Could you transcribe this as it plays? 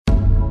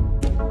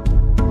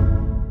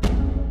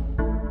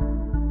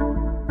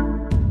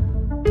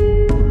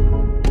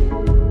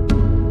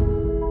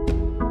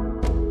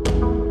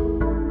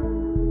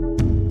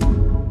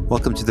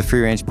Welcome to the Free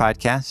Range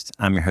Podcast.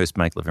 I'm your host,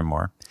 Mike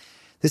Livermore.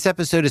 This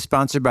episode is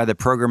sponsored by the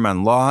Program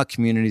on Law,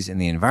 Communities,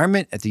 and the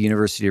Environment at the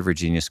University of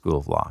Virginia School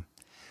of Law.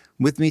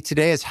 With me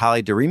today is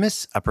Holly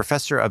Doremus, a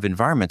professor of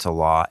environmental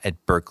law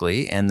at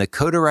Berkeley and the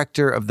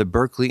co-director of the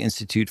Berkeley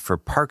Institute for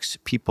Parks,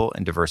 People,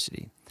 and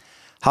Diversity.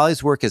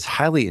 Holly's work is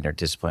highly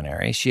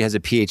interdisciplinary. She has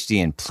a PhD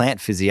in plant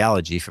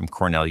physiology from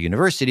Cornell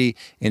University,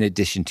 in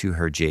addition to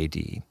her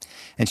JD.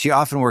 And she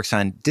often works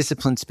on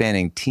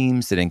discipline-spanning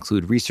teams that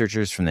include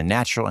researchers from the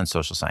natural and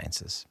social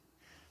sciences.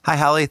 Hi,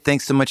 Holly.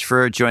 Thanks so much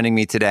for joining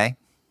me today.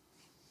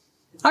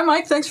 Hi,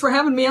 Mike. Thanks for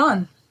having me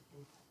on.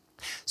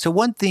 So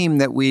one theme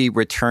that we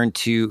return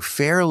to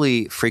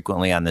fairly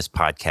frequently on this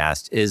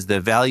podcast is the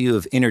value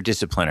of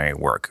interdisciplinary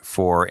work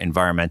for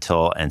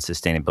environmental and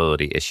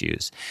sustainability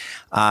issues.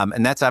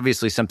 And that's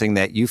obviously something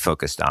that you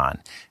focused on.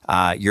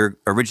 Your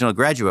original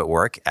graduate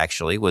work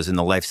actually was in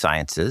the life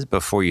sciences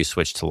before you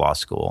switched to law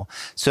school.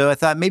 So I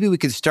thought maybe we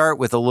could start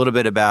with a little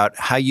bit about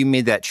how you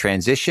made that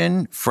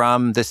transition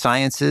from the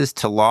sciences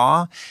to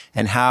law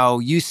and how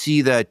you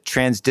see the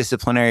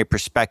transdisciplinary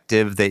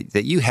perspective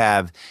that you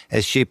have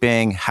as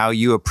shaping how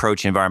you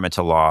approach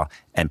environmental law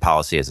and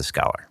policy as a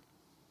scholar.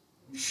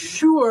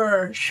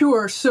 Sure.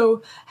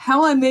 So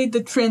how I made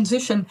the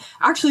transition,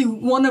 actually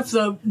one of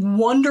the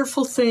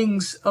wonderful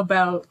things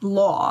about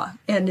law,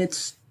 and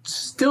it's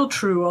still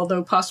true,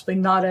 although possibly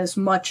not as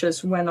much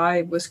as when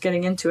I was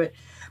getting into it,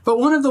 but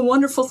one of the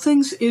wonderful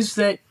things is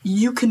that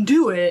you can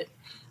do it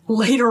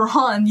later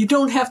on. You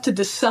don't have to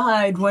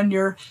decide when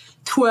you're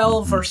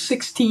 12 or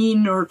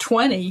 16 or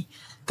 20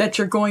 that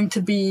you're going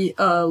to be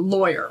a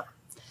lawyer.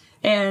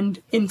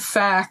 And in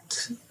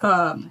fact,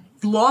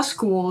 law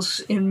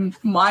schools, in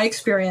my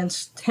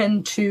experience,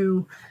 tend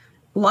to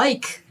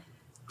like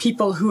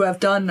people who have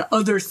done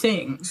other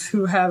things,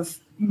 who have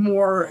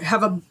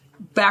a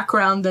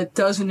background that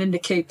doesn't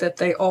indicate that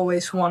they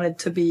always wanted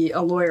to be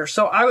a lawyer.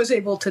 So I was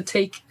able to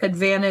take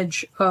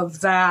advantage of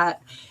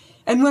that.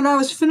 And when I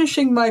was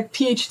finishing my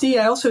PhD,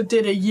 I also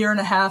did a year and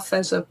a half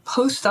as a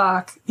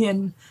postdoc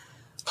in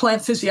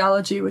plant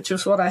physiology, which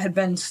was what I had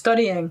been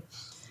studying.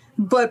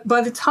 But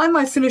by the time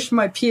I finished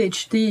my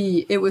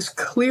PhD, it was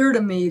clear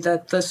to me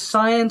that the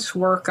science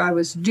work I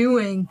was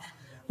doing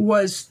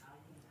was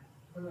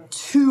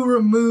too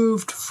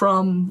removed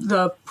from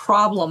the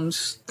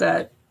problems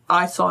that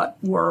I thought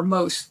were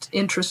most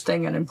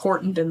interesting and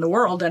important in the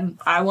world. And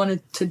I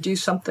wanted to do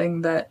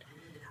something that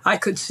I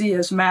could see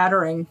as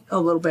mattering a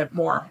little bit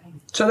more.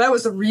 So that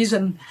was the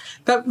reason,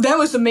 that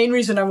was the main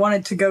reason I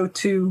wanted to go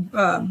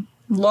to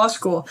law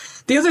school.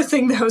 The other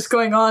thing that was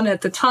going on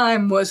at the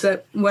time was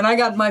that when I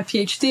got my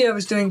PhD, I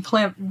was doing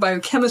plant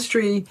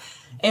biochemistry.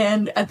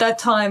 And at that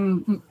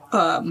time,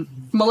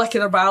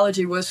 molecular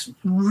biology was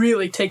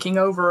really taking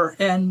over.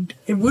 And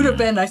it would have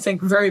been, I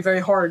think, very, very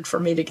hard for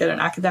me to get an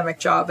academic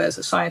job as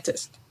a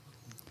scientist.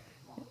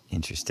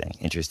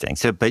 Interesting.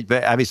 So,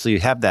 but obviously you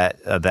have that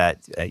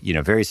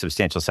very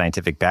substantial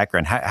scientific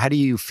background. How do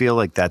you feel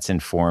like that's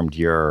informed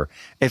your,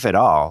 if at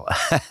all,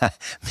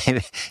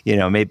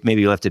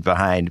 maybe you left it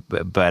behind,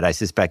 but I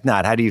suspect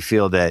not. How do you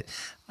feel that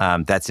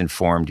that's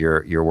informed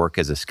your work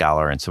as a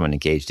scholar and someone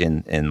engaged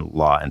in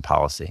law and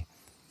policy?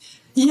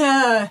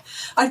 Yeah,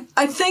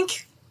 I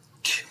think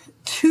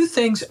two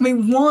things. I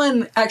mean,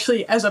 one,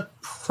 actually, as a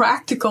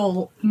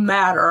practical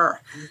matter,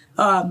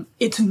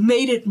 it's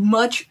made it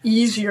much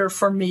easiher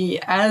for me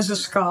as a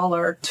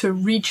scholar to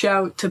reach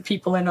out to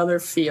people in other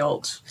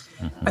fields.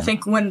 Mm-hmm. I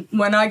think when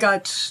I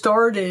got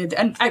started,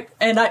 and I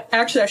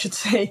should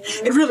say,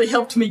 it really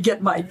helped me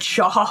get my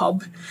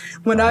job.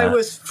 When I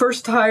was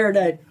first hired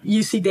at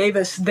UC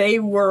Davis, they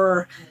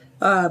were,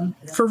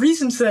 for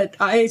reasons that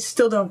I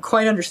still don't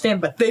quite understand,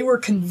 but they were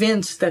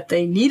convinced that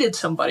they needed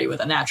somebody with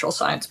a natural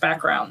science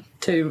background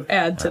to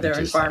add to their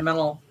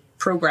environmental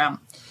program.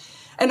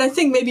 And I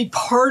think maybe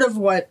part of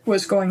what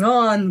was going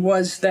on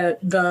was that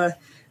the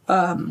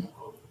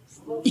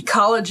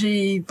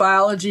ecology,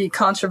 biology,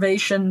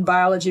 conservation,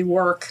 biology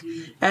work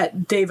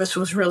at Davis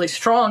was really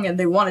strong, and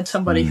they wanted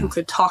somebody who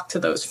could talk to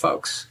those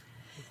folks.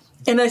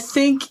 And I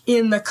think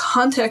in the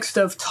context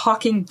of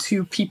talking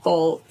to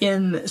people,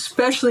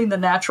 especially in the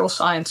natural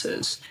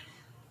sciences,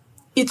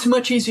 it's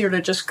much easier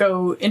to just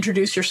go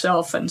introduce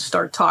yourself and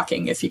start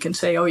talking if you can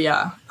say, oh,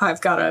 yeah,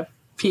 I've got a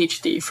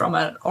PhD from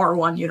an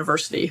R1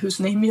 university whose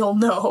name you'll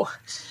know.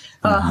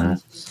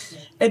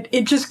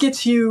 It just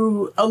gets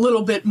you a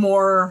little bit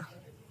more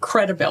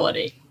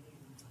credibility,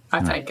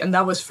 I think, and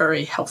that was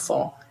very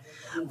helpful.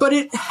 But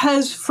it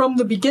has, from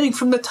the beginning,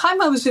 from the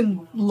time I was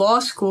in law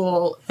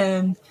school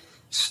and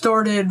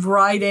started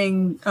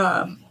writing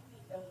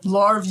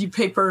law review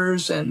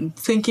papers and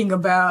thinking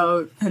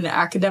about an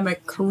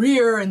academic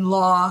career in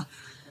law,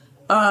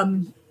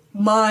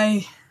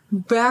 my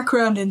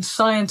background in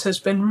science has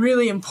been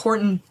really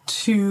important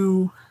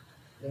to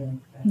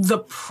the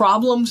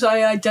problems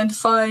I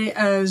identify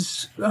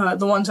as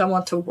the ones I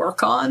want to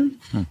work on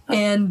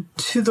and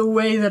to the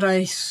way that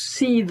I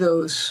see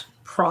those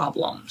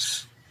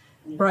problems,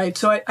 right?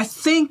 So I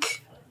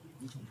think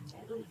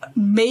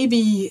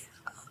maybe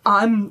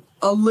I'm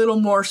a little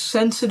more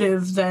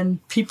sensitive than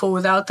people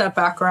without that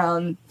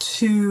background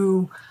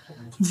to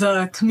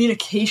the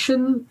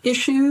communication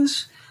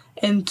issues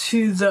and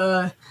to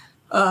the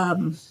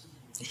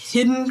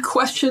hidden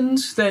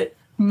questions that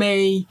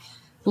may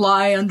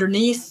lie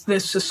underneath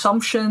this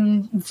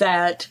assumption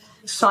that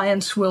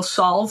science will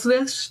solve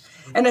this.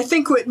 And I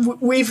think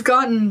we've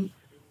gotten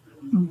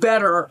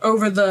better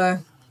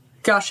over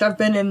I've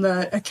been in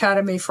the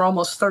academy for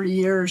almost 30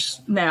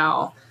 years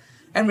now,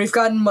 and we've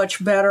gotten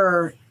much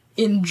better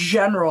in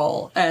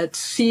general at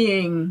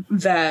seeing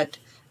that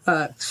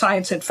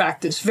science, in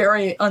fact, is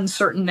very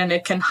uncertain and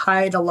it can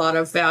hide a lot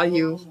of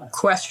value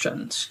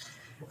questions.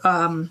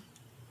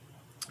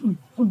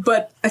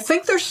 But I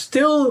think there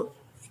still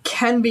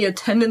can be a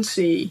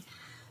tendency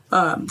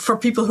for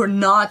people who are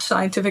not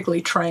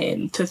scientifically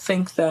trained to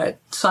think that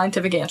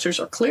scientific answers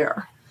are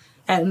clear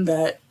and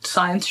that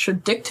science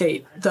should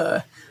dictate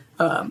the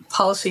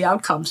policy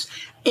outcomes.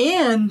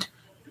 And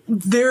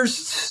there's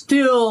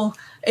still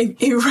a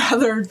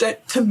rather,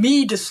 to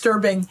me,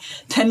 disturbing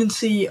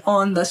tendency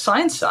on the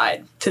science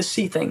side to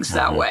see things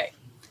that way.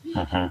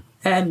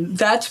 And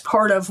that's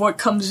part of what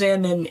comes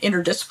in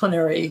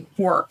interdisciplinary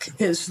work,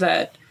 is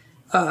that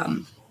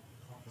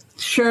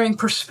sharing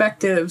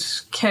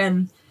perspectives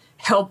can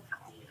help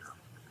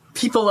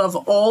people of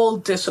all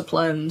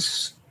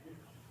disciplines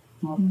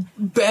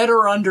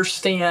better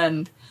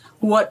understand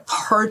what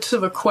parts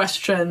of a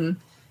question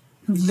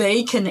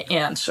they can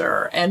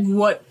answer and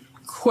what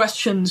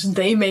questions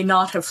they may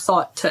not have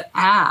thought to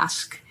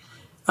ask,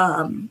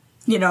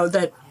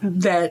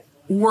 that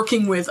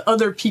working with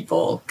other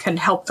people can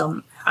help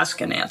them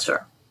ask and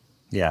answer.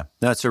 Yeah,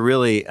 no, it's a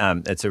really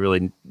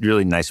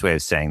really nice way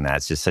of saying that.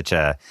 It's just such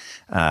a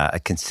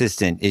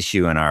consistent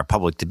issue in our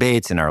public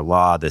debates, in our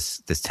law.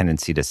 This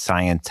tendency to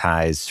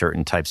scientize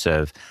certain types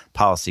of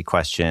policy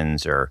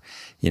questions, or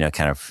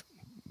have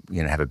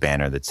a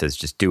banner that says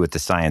 "just do what the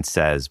science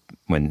says,"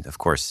 when of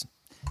course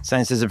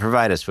science doesn't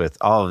provide us with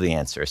all of the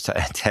answers to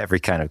every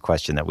kind of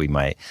question that we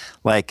might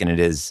like, and it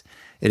is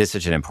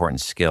such an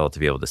important skill to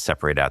be able to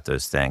separate out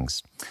those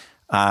things.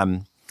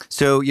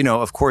 So,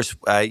 of course,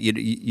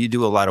 you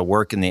do a lot of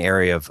work in the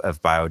area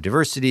of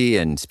biodiversity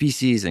and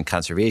species and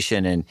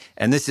conservation.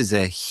 And this is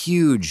a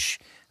huge,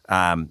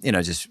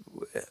 just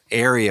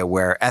area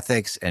where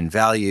ethics and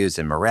values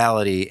and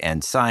morality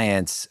and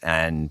science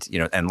and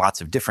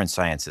lots of different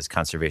sciences,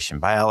 conservation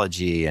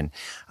biology and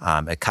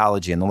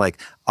ecology and the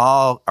like,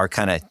 all are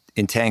kind of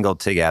entangled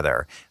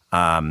together.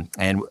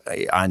 And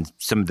on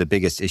some of the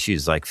biggest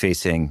issues like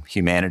facing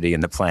humanity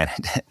and the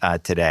planet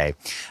today.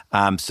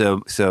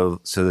 So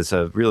it's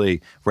a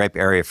really ripe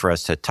area for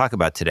us to talk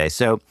about today.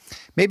 So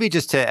maybe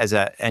just as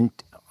an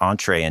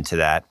entree into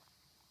that,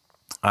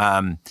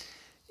 the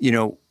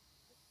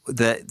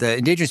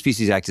Endangered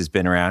Species Act has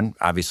been around,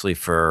 obviously,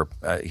 for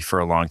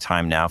a long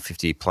time now,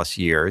 50 plus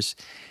years.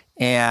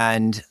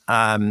 And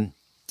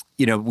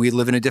we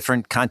live in a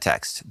different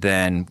context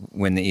than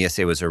when the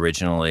ESA was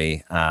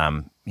originally,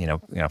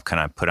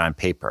 kind of put on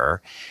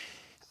paper.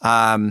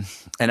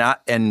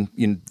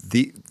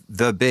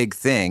 The big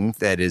thing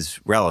that is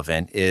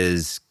relevant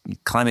is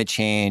climate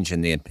change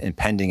and the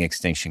impending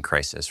extinction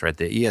crisis, right?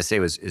 The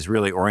ESA is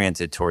really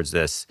oriented towards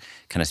this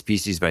kind of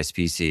species by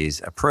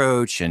species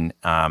approach, and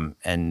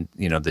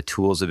the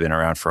tools have been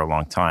around for a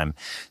long time.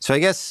 So I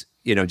guess,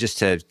 just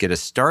to get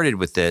us started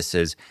with this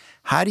is,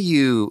 how do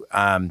you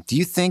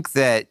think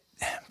that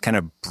kind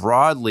of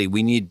broadly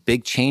we need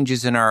big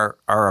changes in our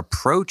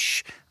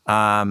approach?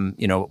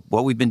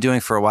 What we've been doing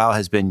for a while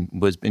has been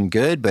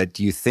good, but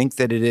do you think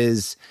that it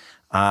is,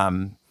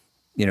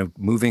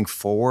 moving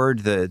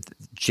forward,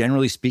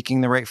 generally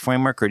speaking, the right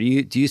framework, or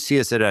do you see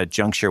us at a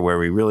juncture where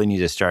we really need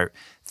to start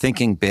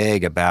thinking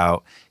big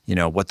about,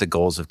 what the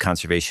goals of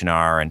conservation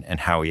are and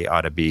how we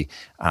ought to be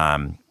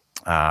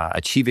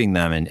achieving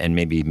them and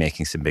maybe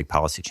making some big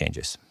policy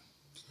changes?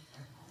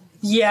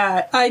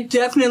 Yeah, I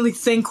definitely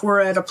think we're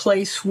at a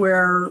place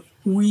where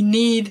we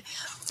need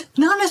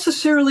not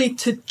necessarily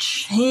to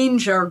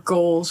change our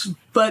goals,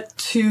 but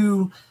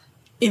to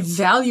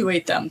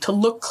evaluate them, to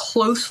look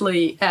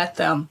closely at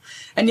them.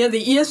 And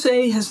the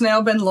ESA has now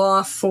been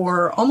law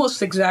for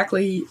almost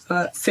exactly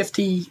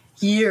 50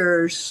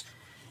 years.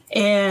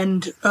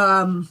 And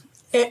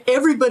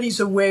everybody's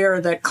aware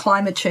that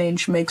climate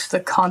change makes the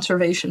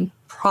conservation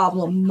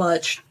problem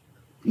much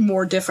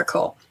more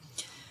difficult.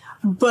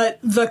 But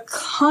the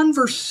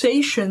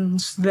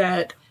conversations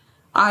that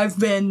I've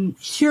been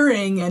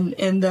hearing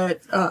and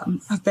that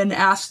I've been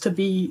asked to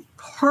be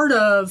part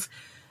of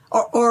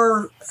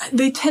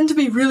they tend to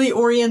be really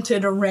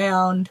oriented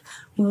around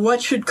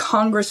what should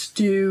Congress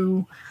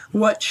do,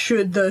 what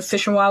should the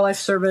Fish and Wildlife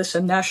Service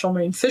and National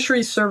Marine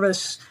Fisheries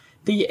Service,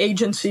 the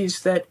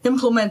agencies that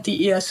implement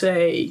the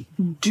ESA,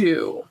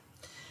 do.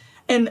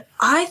 And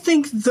I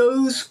think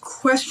those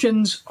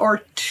questions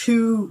are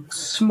too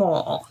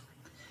small.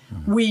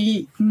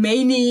 We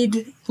may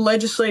need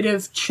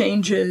legislative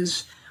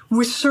changes.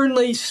 We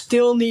certainly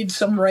still need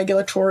some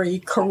regulatory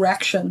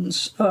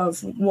corrections of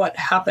what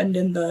happened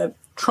in the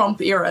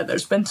Trump era.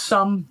 There's been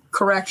some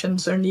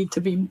corrections. There need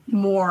to be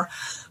more.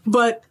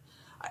 But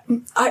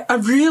I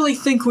really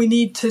think we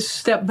need to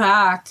step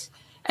back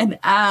and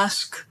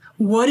ask,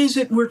 what is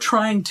it we're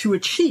trying to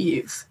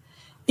achieve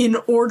in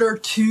order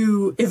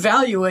to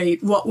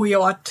evaluate what we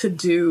ought to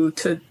do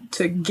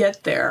to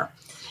get there?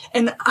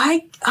 And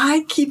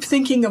I keep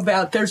thinking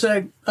about, there's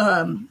a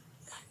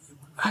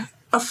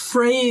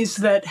phrase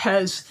that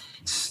has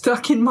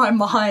stuck in my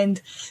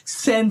mind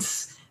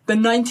since the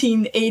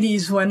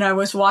 1980s when I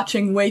was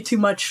watching way too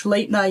much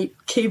late night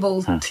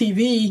cable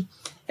TV.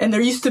 And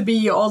there used to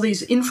be all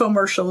these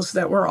infomercials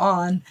that were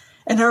on.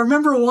 And I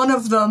remember one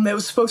of them, it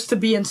was supposed to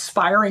be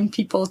inspiring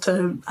people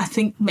to, I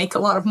think, make a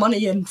lot of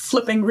money in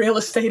flipping real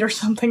estate or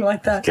something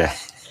like that. Okay.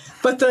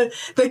 But the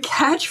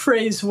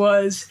catchphrase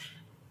was,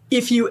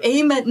 if you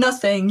aim at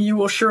nothing, you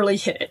will surely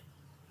hit it.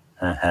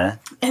 Uh-huh.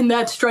 And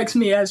that strikes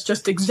me as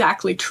just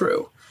exactly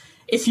true.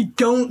 If you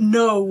don't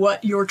know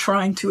what you're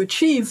trying to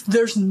achieve,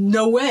 there's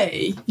no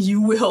way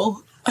you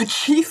will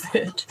achieve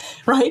it,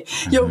 right?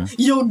 Mm-hmm.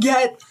 You'll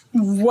get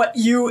what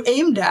you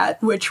aimed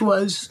at, which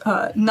was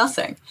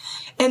nothing.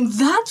 And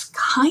that's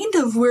kind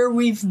of where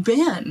we've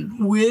been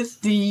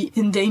with the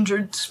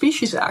Endangered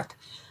Species Act.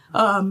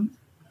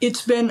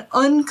 It's been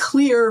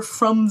unclear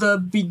from the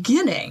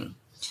beginning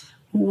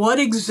what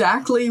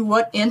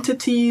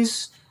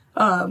entities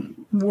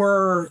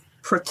were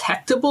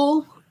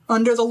protectable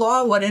under the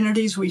law, what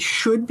entities we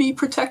should be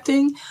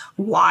protecting,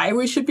 why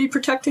we should be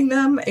protecting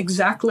them,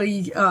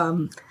 exactly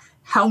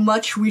how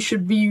much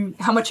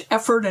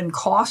effort and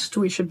cost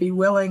we should be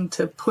willing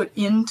to put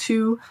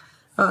into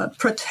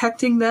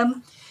protecting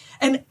them.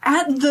 And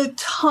at the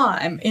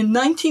time, in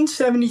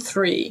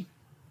 1973,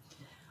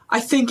 I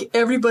think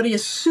everybody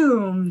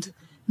assumed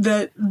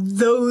that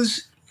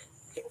those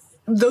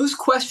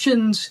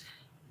questions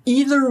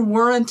either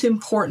weren't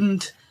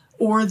important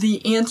or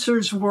the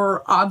answers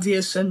were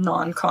obvious and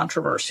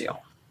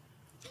non-controversial.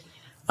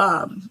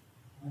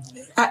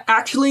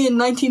 Actually, in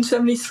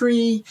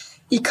 1973,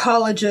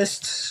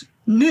 ecologists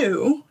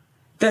knew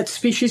that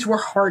species were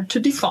hard to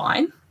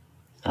define.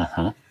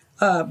 Uh-huh.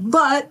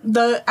 But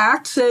the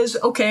Act says,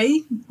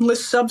 okay,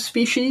 list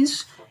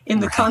subspecies in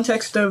the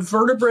context of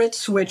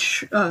vertebrates,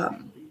 which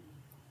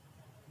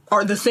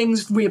are the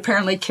things we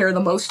apparently care the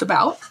most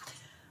about.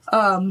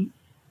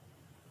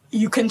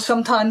 You can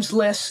sometimes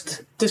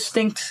list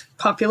distinct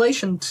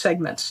population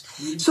segments.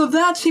 So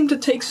that seemed to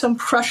take some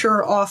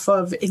pressure off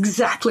of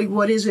exactly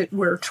what is it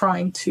we're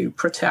trying to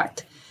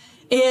protect.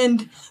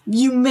 And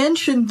you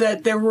mentioned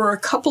that there were a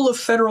couple of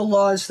federal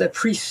laws that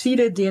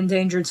preceded the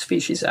Endangered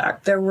Species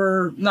Act. There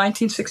were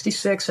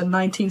 1966 and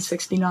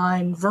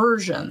 1969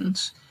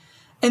 versions,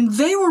 and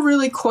they were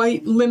really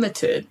quite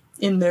limited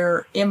in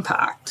their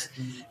impact.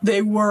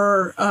 They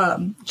were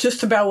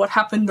just about what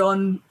happened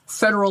on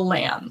federal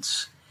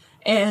lands,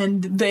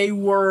 and they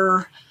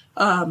were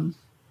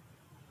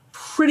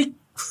pretty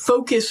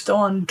focused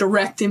on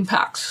direct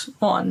impacts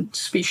on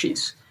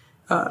species.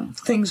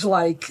 Things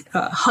like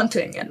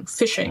hunting and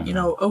fishing,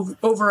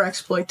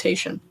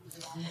 over-exploitation.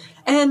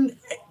 And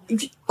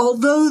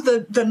although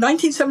the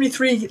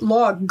 1973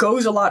 law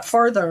goes a lot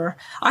farther,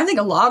 I think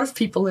a lot of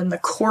people in the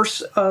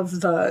course of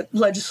the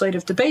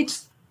legislative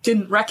debates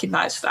didn't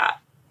recognize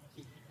that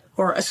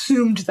or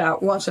assumed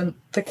that wasn't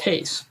the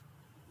case.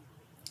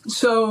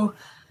 So,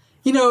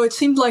 it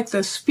seemed like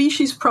the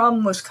species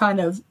problem was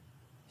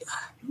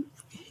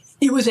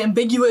it was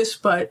ambiguous,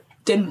 but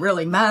didn't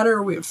really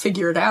matter. We would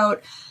figure it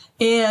out.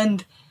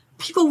 And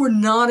people were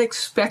not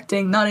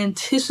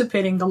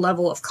anticipating the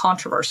level of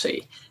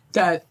controversy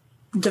that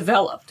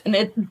developed.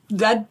 And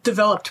that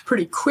developed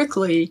pretty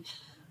quickly,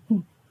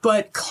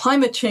 but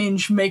climate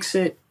change makes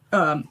it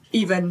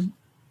even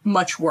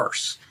much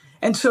worse.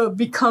 And so it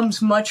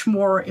becomes much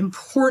more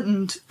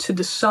important to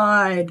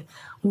decide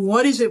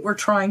what is it we're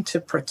trying to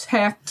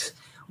protect,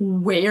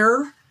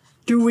 where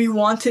do we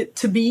want it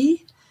to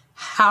be,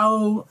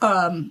 how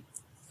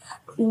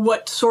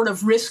what sort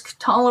of risk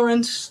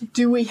tolerance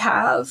do we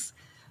have?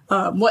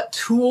 What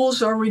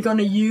tools are we going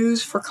to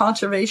use for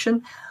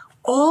conservation?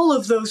 All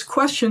of those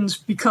questions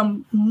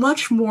become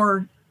much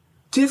more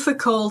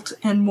difficult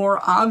and more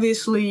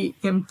obviously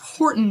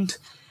important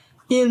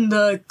in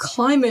the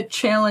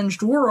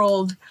climate-challenged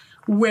world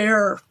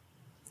where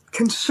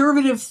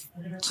conservative,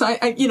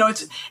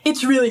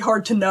 it's really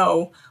hard to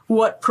know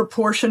what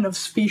proportion of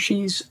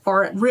species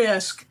are at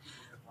risk,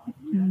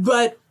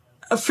 but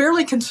a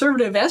fairly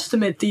conservative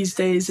estimate these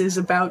days is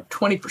about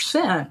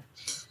 20%,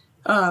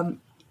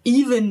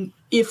 even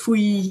if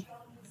we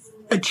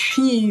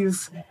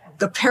achieve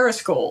the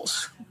Paris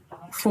goals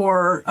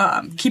for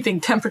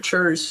keeping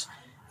temperatures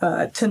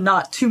to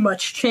not too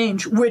much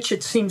change, which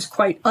it seems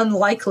quite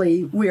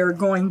unlikely we are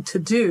going to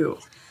do.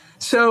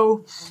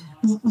 So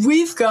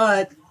we've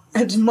got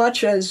as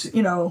much as,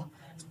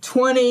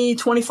 20,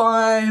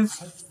 25,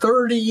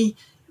 30,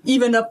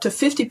 even up to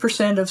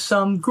 50% of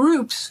some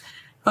groups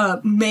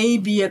may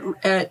be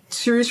at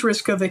serious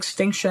risk of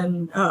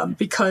extinction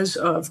because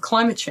of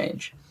climate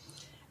change.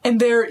 And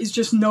there is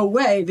just no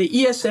way.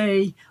 The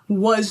ESA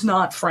was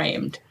not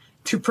framed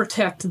to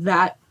protect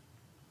that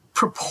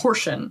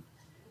proportion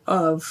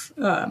of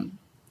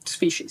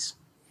species.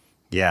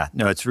 Yeah,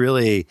 no, it's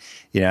really,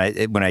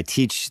 when I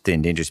teach the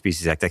Endangered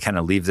Species Act, I kind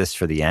of leave this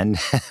for the end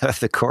of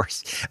the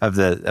course of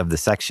the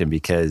section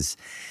because,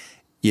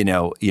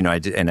 I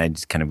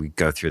just kind of we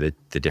go through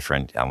the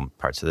different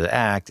parts of the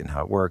act and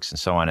how it works and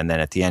so on. And then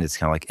at the end, it's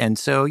kind of like, and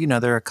so,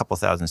 there are a couple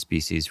thousand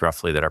species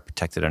roughly that are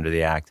protected under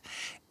the act.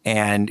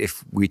 And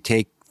if we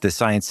take the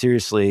science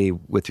seriously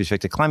with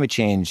respect to climate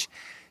change,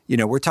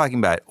 we're talking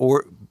about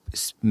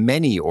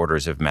many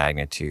orders of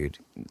magnitude,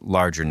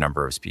 larger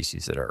number of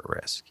species that are at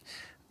risk.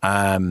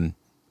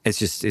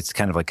 It's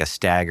kind of like a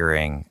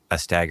staggering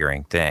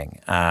thing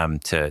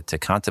to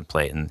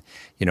contemplate. And,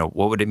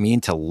 what would it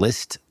mean to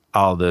list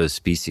all those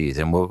species,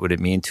 and what would it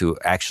mean to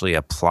actually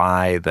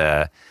apply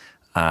the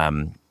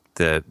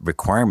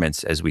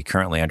requirements as we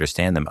currently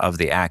understand them of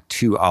the Act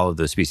to all of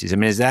those species? I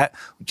mean, is that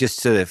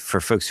just for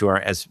folks who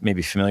aren't as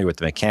maybe familiar with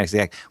the mechanics of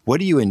the Act,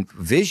 what do you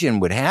envision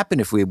would happen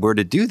if we were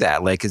to do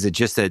that? Like, is it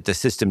just that the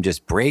system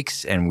just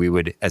breaks and we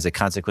would, as a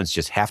consequence,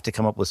 just have to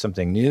come up with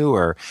something new?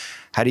 Or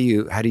how do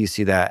you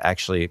see that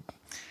actually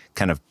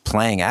kind of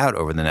playing out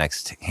over the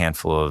next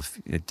handful of,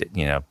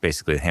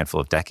 basically a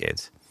handful of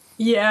decades?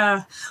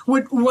 Yeah.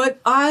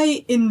 What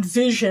I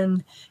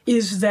envision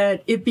is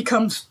that it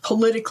becomes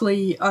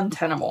politically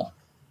untenable.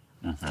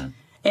 Mm-hmm.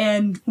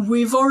 And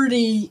we've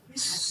already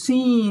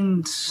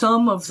seen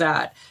some of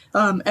that.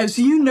 As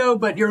you know,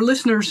 but your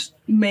listeners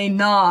may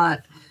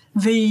not,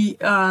 the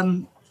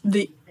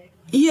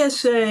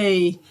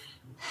ESA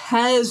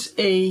has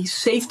a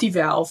safety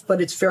valve,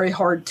 but it's very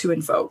hard to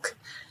invoke.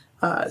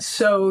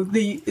 So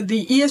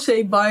the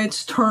ESA, by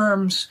its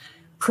terms,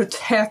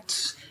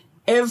 protects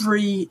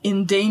every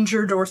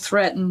endangered or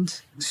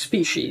threatened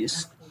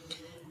species.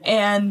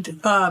 And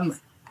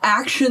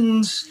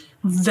actions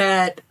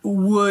that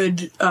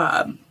would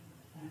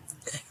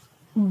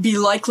be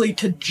likely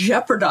to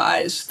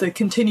jeopardize the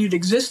continued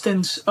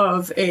existence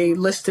of a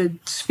listed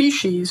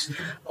species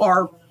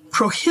are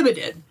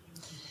prohibited.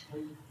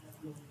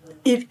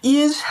 It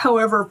is,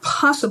 however,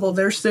 possible.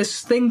 There's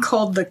this thing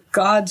called the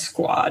God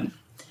Squad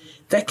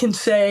that can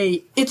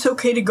say it's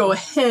okay to go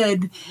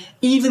ahead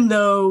even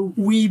though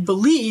we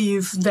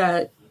believe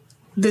that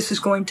this is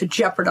going to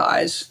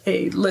jeopardize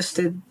a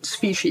listed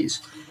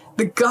species.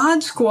 The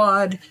God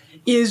Squad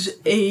is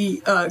a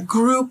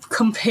group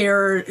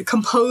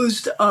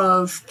composed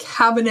of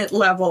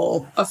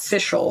cabinet-level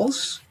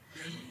officials,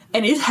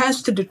 and it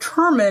has to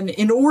determine,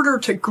 in order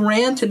to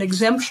grant an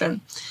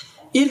exemption,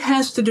 it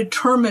has to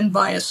determine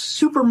by a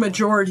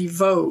supermajority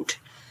vote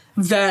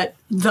that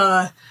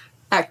the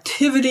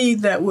activity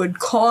that would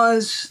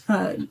cause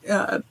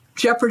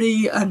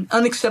jeopardy, an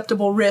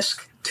unacceptable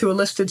risk to a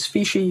listed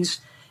species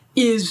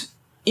is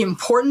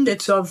important.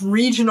 It's of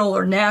regional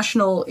or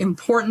national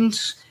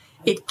importance.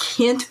 It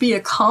can't be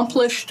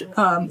accomplished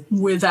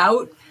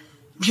without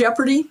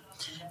jeopardy,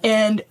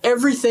 and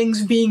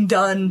everything's being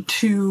done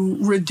to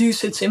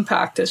reduce its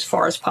impact as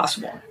far as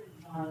possible.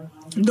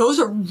 Those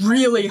are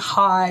really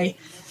high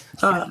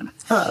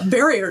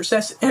barriers,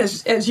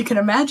 as you can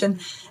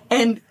imagine,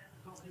 and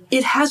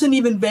it hasn't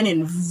even been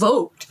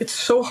invoked. It's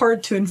so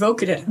hard to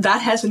invoke it.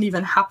 That hasn't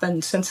even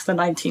happened since the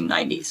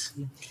 1990s.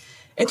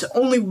 It's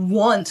only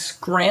once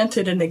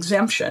granted an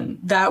exemption.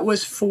 That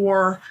was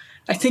for,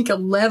 I think,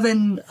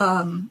 11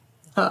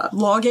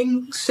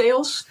 logging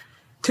sales,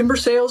 timber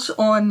sales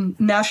on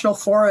national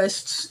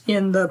forests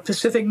in the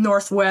Pacific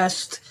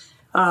Northwest,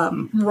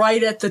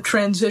 right at the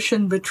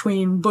transition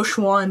between Bush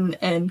 1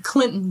 and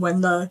Clinton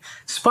when the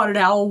spotted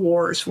owl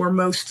wars were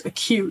most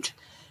acute.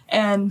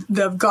 And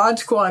the God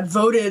Squad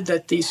voted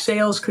that these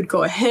sales could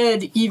go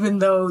ahead even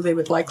though they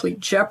would likely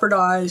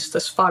jeopardize the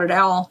spotted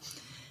owl.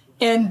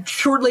 And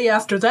shortly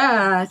after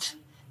that,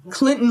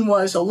 Clinton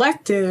was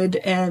elected,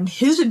 and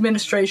his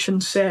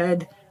administration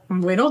said,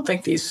 we don't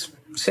think these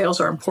sales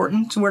are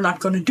important, so we're not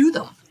going to do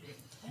them.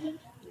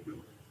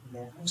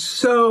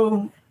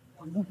 So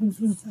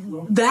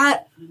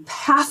that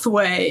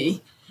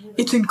pathway,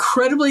 it's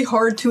incredibly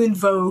hard to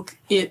invoke.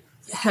 It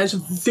has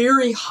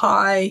very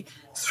high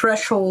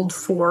threshold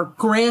for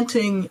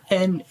granting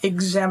an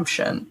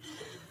exemption.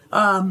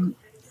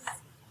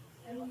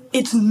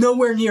 It's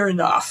nowhere near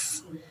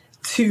enough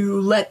to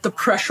let the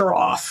pressure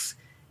off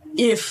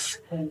if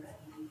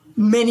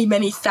many,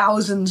 many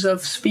thousands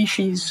of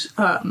species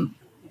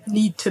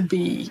need to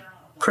be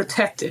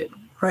protected,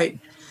 right?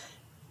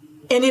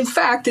 And in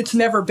fact, it's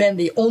never been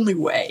the only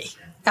way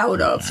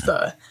out of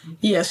the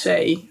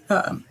ESA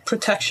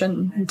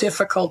protection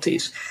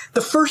difficulties.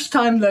 The first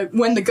time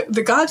when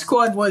the God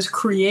Squad was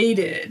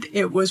created,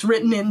 it was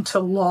written into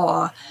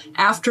law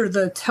after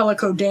the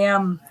Tellico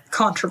Dam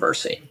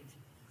controversy,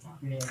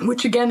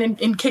 which again,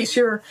 in case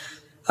your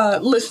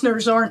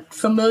listeners aren't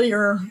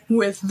familiar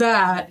with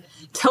that,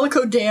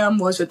 Tellico Dam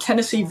was a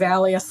Tennessee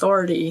Valley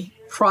Authority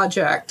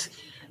project.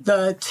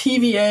 The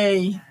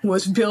TVA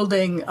was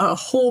building a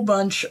whole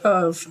bunch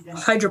of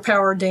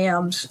hydropower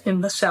dams in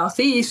the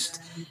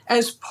southeast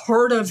as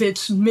part of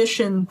its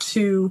mission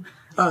to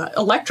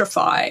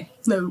electrify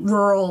the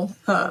rural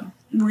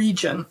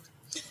region.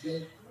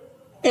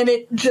 And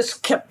it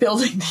just kept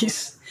building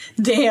these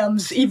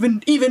dams,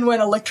 even when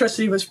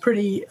electricity was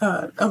pretty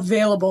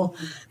available.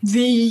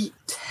 The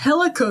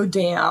Tellico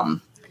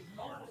Dam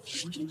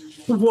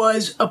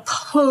was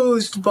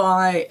opposed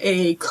by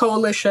a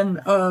coalition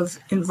of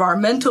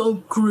environmental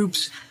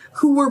groups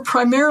who were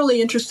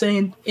primarily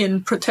interested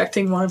in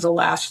protecting one of the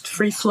last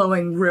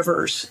free-flowing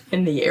rivers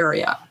in the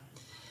area.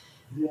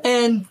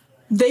 And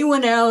they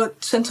went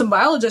out, sent some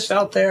biologists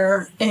out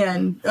there,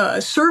 and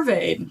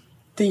surveyed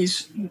the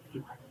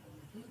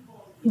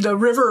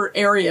river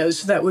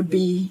areas that would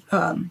be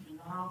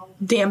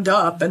dammed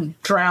up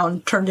and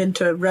drowned, turned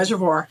into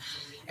reservoir.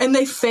 And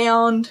they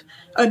found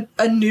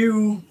a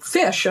new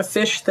fish, a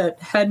fish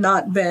that had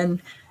not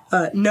been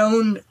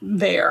known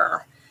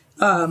there,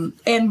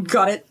 and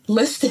got it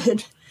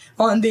listed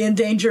on the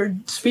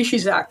Endangered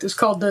Species Act. It's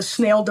called the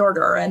snail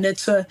darter, and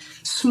it's a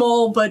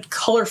small but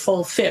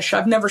colorful fish.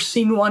 I've never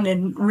seen one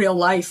in real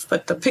life,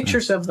 but the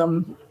pictures of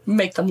them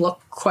make them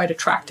look quite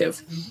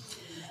attractive.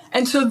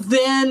 And so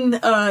then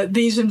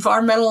these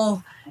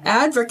environmental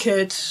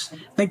advocates,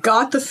 they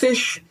got the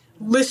fish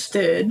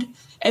listed,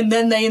 and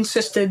then they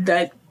insisted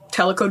that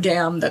Tellico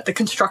Dam, that the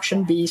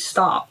construction be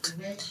stopped.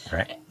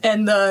 Right.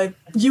 And the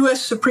U.S.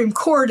 Supreme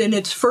Court, in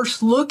its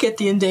first look at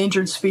the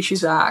Endangered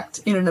Species Act,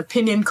 in an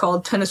opinion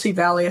called Tennessee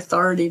Valley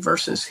Authority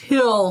versus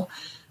Hill,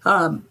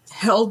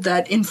 held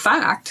that, in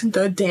fact,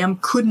 the dam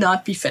could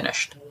not be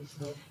finished.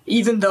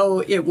 Even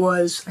though it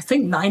was, I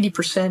think,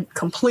 90%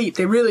 complete,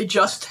 they really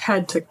just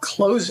had to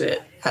close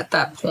it at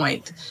that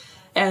point.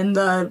 And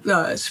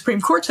the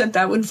Supreme Court said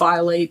that would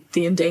violate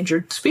the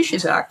Endangered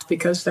Species Act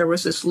because there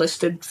was this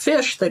listed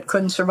fish that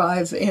couldn't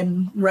survive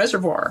in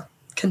reservoir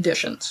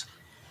conditions.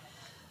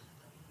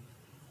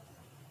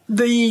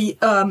 The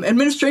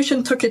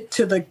administration took it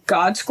to the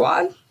God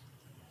Squad,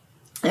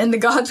 and the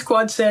God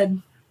Squad said,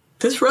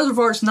 this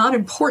reservoir is not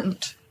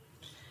important.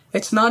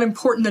 It's not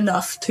important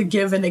enough to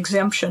give an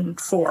exemption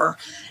for.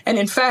 And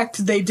in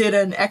fact, they did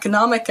an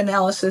economic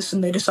analysis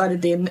and they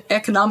decided the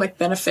economic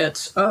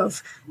benefits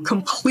of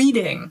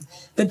completing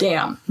the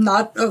dam,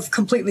 not of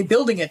completely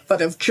building it,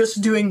 but of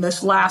just doing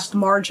this last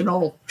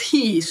marginal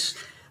piece,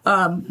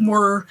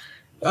 were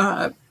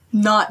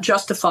not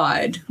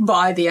justified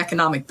by the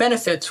economic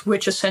benefits,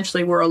 which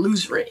essentially were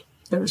illusory.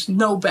 There was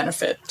no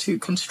benefit to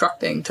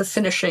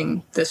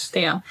finishing this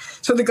dam.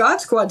 So the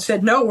God Squad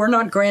said, no, we're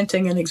not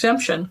granting an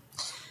exemption.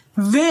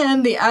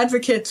 Then the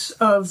advocates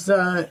of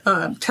the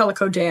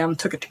Tellico Dam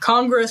took it to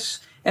Congress,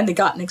 and they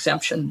got an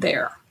exemption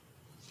there.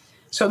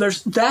 So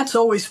that's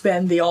always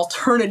been the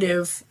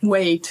alternative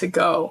way to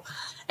go.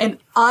 And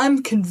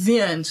I'm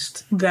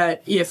convinced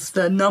that if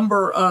the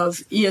number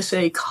of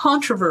ESA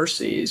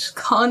controversies,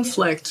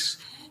 conflicts,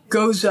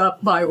 goes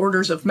up by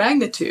orders of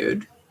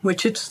magnitude,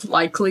 which it's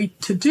likely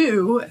to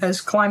do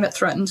as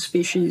climate-threatened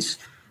species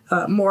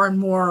more and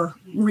more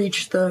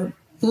reach the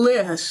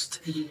list,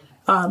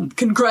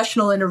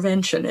 congressional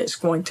intervention is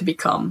going to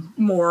become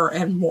more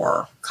and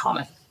more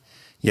common.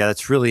 Yeah,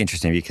 that's really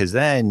interesting because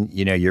then,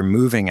 you're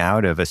moving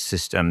out of a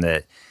system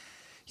that,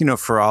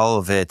 for all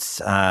of its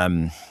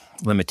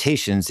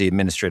limitations, the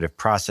administrative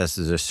process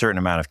is a certain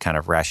amount of kind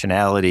of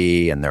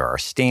rationality and there are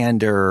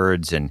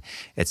standards and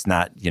it's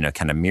not,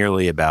 kind of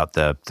merely about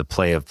the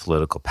play of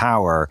political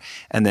power.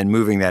 And then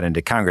moving that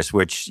into Congress,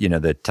 which,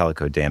 the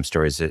Tellico Dam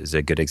story is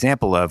a good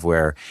example of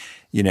where,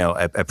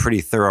 a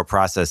pretty thorough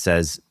process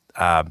says,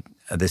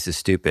 this is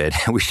stupid.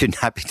 We should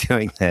not be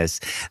doing this.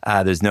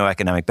 There's no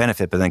economic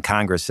benefit. But then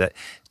Congress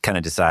kind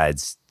of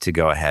decides to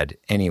go ahead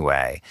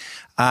anyway.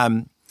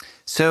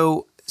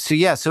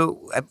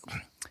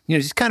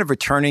 Just kind of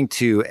returning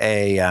to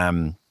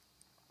the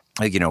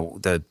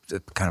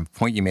kind of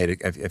point you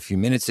made a few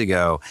minutes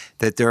ago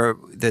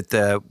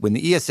that when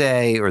the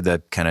ESA or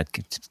the kind of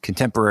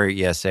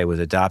contemporary ESA was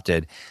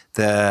adopted,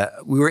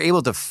 we were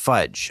able to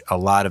fudge a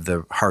lot of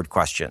the hard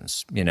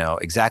questions.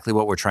 Exactly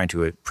what we're trying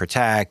to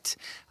protect,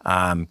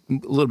 a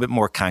little bit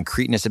more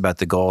concreteness about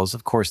the goals.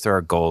 Of course, there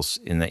are goals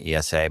in the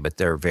ESA, but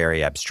they're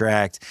very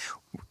abstract.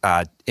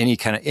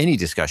 Any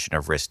discussion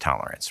of risk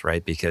tolerance,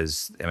 right?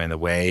 Because the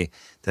way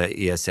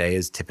the ESA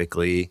is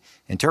typically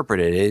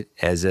interpreted it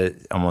as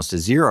almost a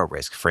zero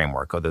risk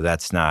framework, although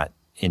that's not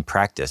in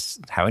practice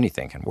how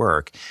anything can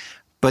work.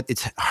 But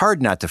it's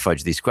hard not to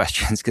fudge these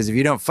questions because if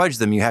you don't fudge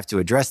them, you have to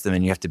address them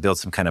and you have to build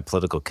some kind of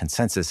political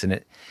consensus.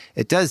 And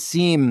it does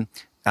seem,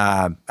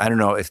 I don't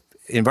know if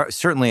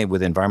certainly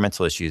with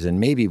environmental issues and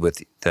maybe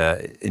with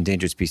the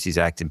Endangered Species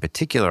Act in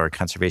particular or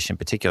conservation in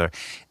particular,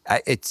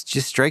 it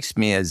just strikes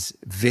me as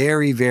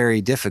very, very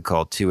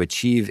difficult to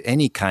achieve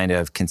any kind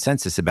of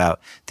consensus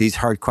about these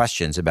hard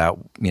questions about,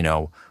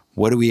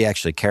 what do we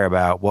actually care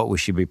about, what we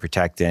should be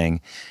protecting.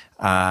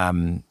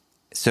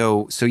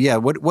 So yeah,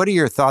 what are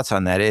your thoughts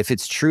on that? If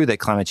it's true that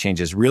climate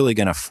change is really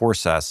going to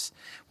force us,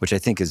 which I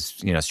think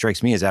is,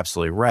 strikes me as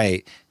absolutely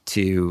right,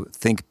 to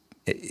think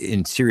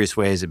in serious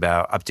ways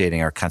about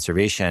updating our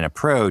conservation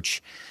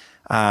approach,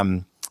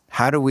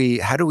 how do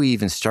we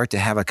even start to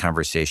have a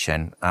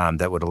conversation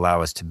that would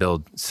allow us to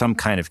build some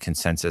kind of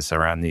consensus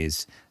around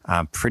these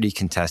pretty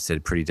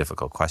contested, pretty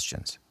difficult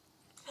questions?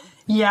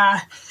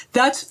 Yeah,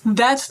 that's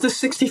the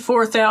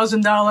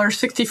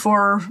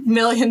 $64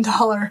 million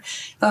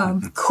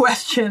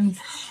question,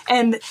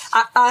 and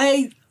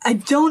I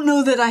don't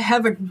know that I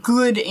have a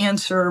good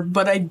answer,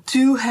 but I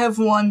do have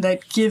one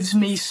that gives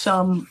me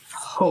some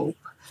hope.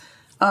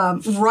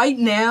 Right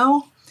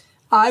now,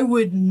 I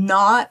would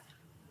not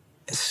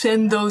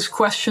send those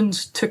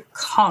questions to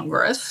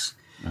Congress,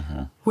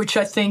 which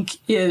I think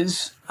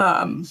is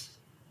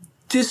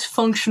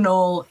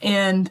dysfunctional,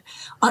 and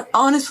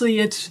honestly,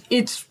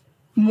 it's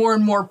more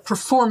and more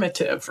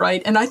performative,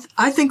 right? And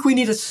I think we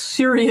need a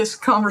serious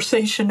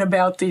conversation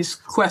about these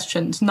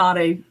questions, not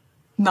a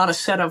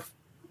set of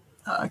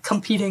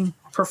competing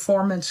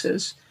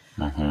performances.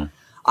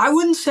 I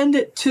wouldn't send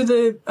it to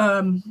the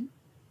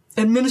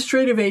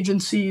administrative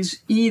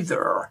agencies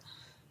either,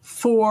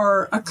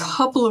 for a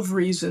couple of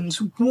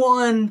reasons.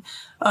 One,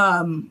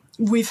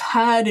 we've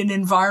had in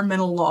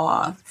environmental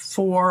law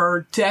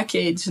for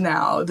decades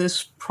now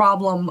this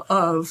problem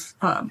of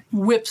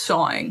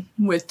whipsawing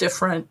with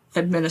different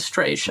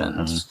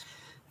administrations.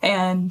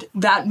 And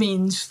that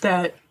means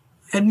that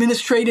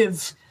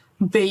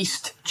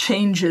administrative-based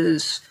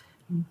changes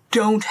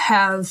don't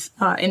have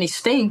any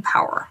staying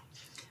power,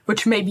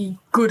 which may be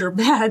good or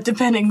bad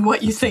depending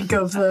what you think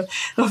of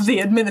the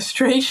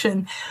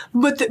administration.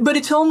 But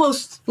it's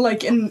almost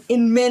like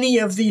in many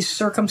of these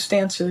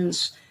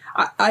circumstances,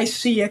 I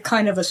see a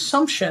kind of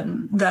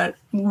assumption that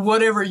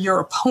whatever your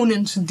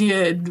opponents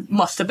did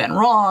must have been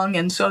wrong,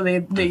 and so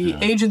the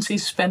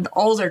agencies spend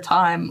all their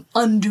time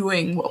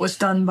undoing what was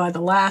done by the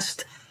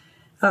last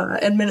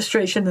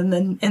administration,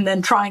 and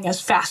then trying as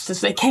fast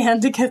as they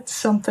can to get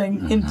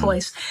something in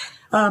place.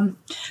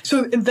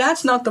 So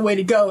that's not the way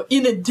to go.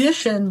 In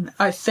addition,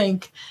 I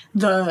think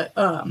the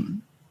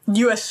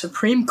U.S.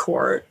 Supreme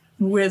Court,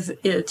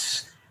 with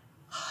its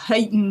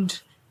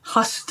heightened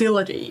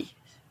hostility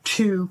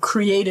to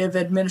creative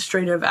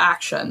administrative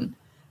action,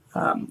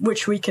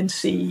 which we can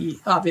see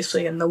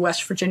obviously in the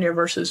West Virginia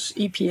versus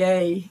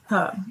EPA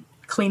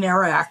Clean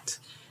Air Act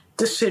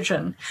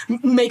decision,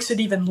 makes it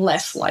even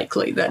less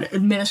likely that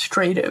an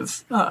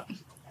administrative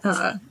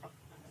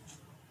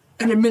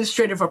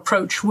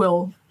approach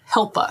will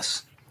help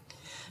us.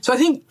 So I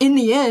think in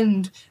the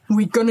end,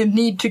 we're going to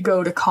need to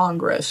go to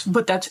Congress,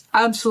 but that's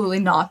absolutely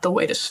not the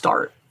way to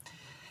start.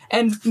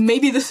 And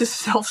maybe this is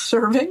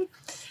self-serving,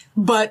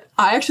 but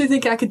I actually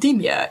think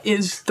academia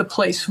is the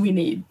place we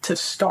need to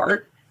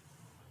start,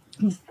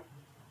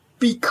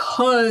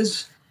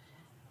 because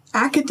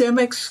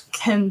academics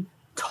can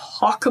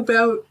talk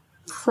about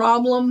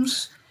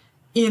problems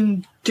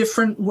in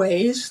different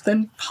ways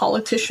than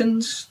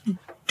politicians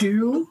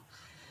do.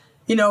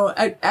 You know,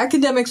 a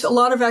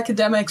lot of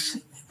academics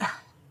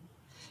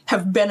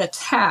have been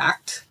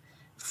attacked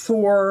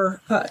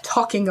for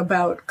talking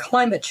about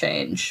climate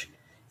change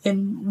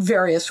in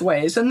various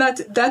ways. And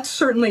that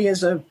certainly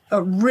is a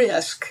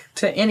risk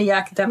to any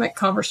academic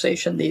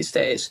conversation these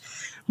days.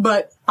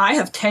 But I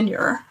have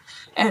tenure,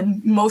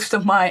 and most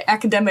of my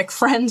academic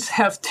friends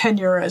have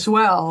tenure as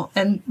well.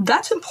 And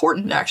that's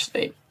important,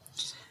 actually.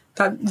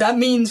 That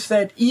means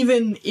that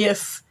even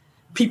if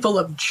people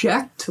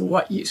object to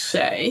what you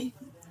say,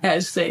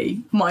 as they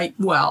might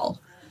well,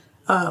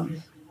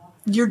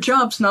 your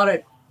job's not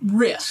at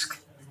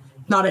risk,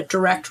 not at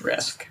direct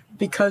risk,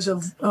 because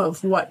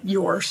of what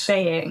you're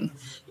saying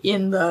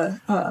in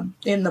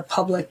the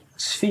public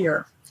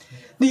sphere.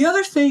 The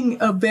other thing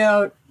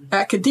about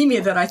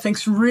academia that I think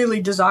is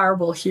really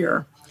desirable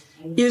here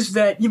is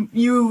that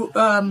you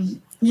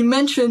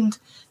mentioned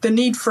the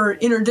need for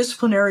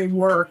interdisciplinary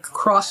work,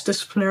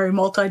 cross-disciplinary,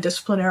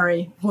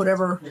 multidisciplinary,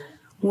 whatever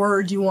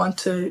word you want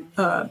to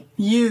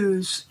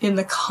use in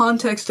the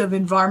context of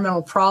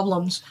environmental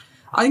problems.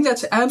 I think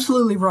that's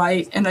absolutely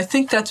right, and I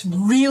think that's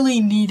really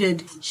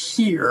needed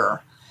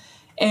here.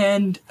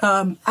 And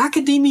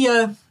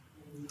academia,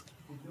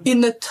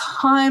 in the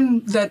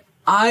time that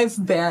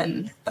I've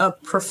been a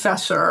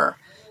professor,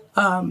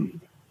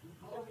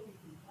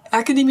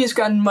 academia has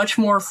gotten much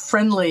more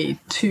friendly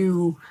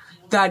to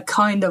that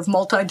kind of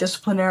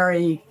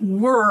multidisciplinary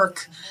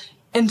work.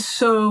 And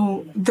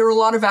so there are a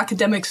lot of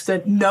academics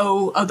that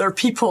know other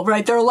people,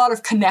 right? There are a lot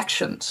of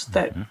connections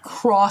that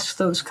cross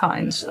those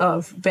kinds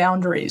of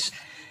boundaries.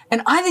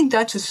 And I think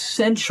that's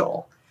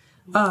essential.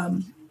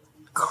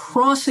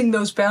 Crossing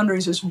those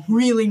boundaries is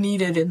really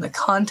needed in the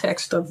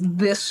context of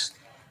this,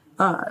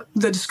 the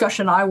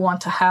discussion I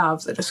want to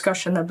have, the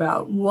discussion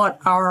about what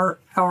are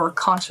our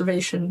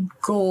conservation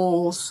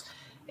goals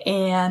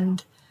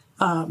and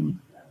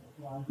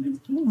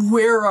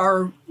where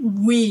are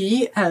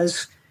we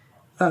as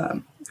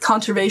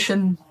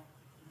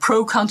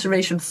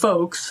pro-conservation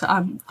folks,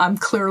 I'm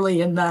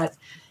clearly in that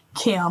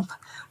camp.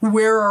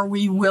 Where are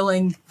we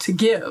willing to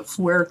give?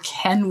 Where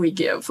can we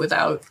give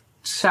without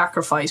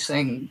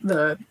sacrificing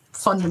the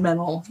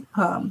fundamental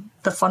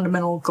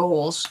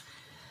goals?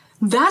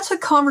 That's a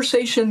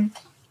conversation,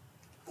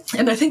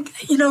 and I think,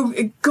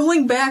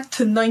 going back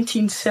to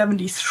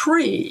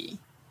 1973,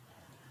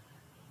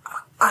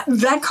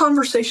 that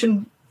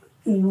conversation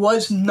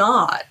was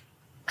not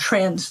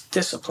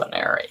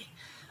transdisciplinary.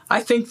 I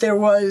think there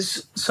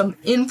was some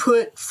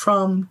input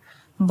from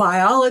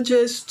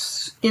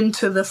biologists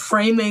into the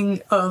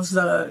framing of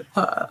the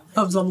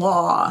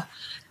law.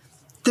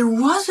 There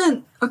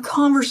wasn't a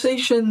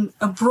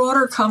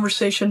broader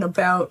conversation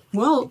about,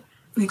 well,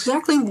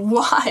 exactly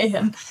why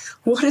and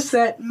what does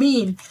that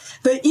mean?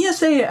 The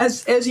ESA,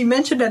 as you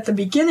mentioned at the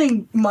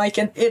beginning, Mike,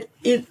 and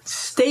it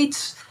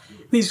states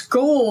these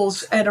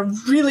goals at a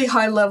really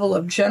high level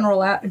of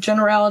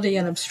generality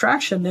and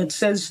abstraction. It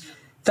says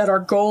that our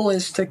goal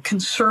is to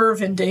conserve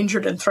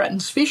endangered and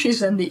threatened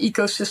species and the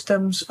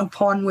ecosystems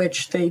upon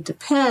which they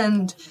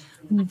depend,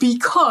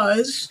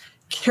 because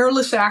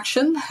careless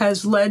action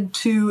has led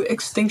to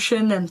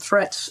extinction and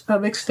threats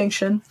of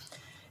extinction,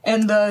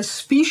 and the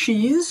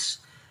species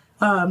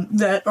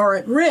that are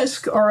at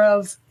risk are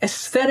of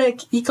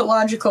aesthetic,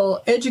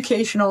 ecological,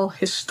 educational,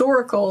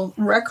 historical,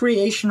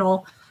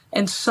 recreational,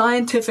 and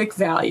scientific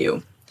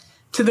value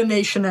to the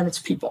nation and its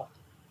people.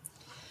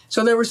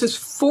 So there was this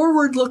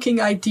forward-looking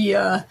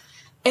idea,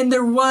 and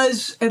there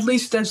was, at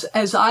least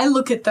as I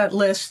look at that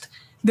list,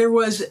 there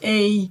was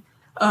a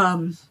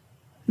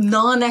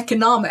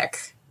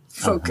non-economic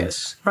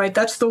focus, right?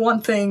 That's the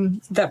one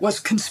thing that was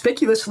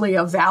conspicuously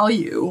a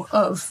value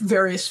of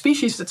various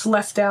species that's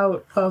left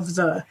out of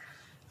the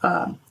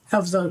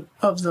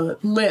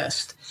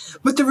list.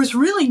 But there was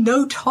really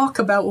no talk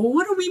about, well,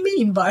 what do we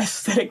mean by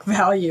aesthetic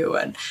value,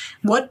 and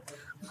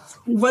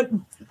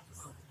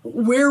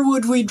where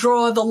would we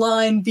draw the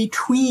line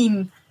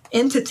between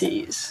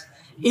entities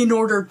in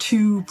order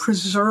to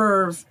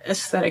preserve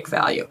aesthetic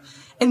value?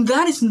 And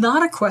that is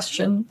not a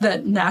question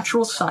that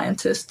natural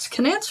scientists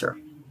can answer.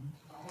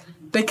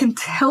 They can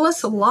tell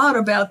us a lot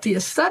about the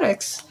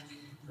aesthetics,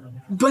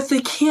 but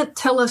they can't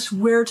tell us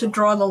where to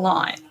draw the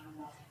line.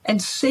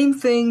 And same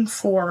thing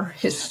for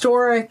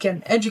historic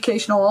and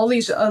educational, all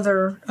these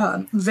other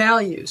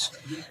values.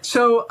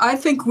 So I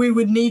think we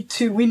need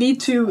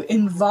to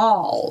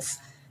involve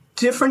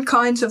different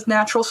kinds of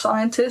natural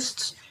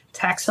scientists,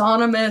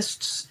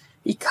 taxonomists,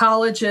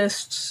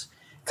 ecologists,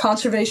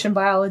 conservation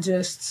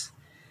biologists,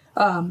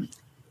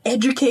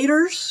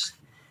 educators,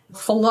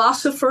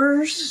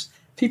 philosophers,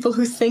 people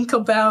who think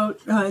about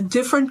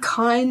different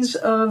kinds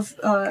of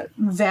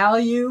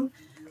value,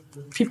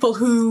 people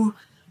who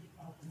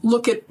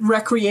look at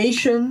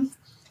recreation,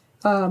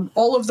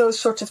 all of those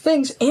sorts of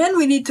things. And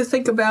we need to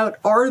think about,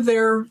 are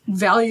there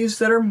values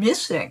that are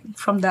missing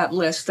from that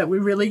list that we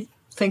really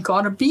think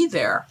ought to be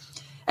there?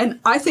 And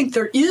I think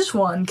there is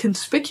one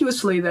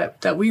conspicuously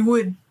that we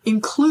would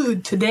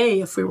include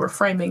today if we were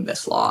framing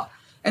this law,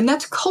 and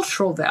that's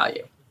cultural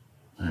value,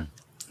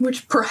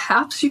 which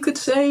perhaps you could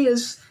say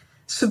is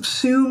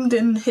subsumed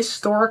in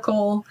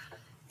historical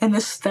and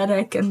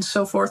aesthetic and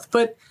so forth.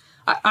 But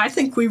I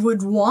think we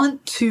would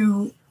want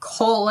to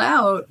call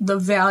out the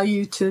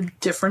value to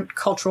different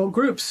cultural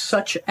groups,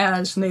 such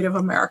as Native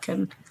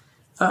American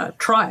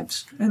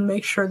tribes, and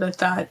make sure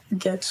that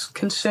gets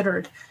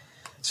considered.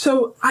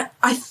 So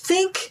I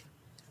think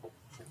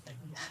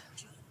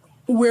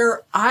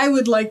where I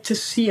would like to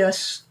see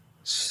us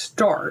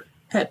start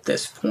at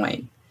this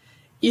point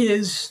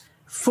is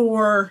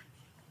for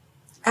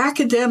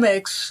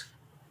academics.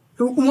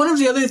 One of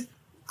the other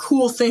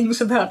cool things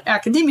about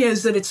academia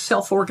is that it's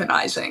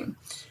self-organizing,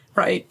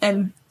 right?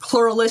 And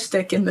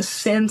pluralistic in the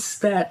sense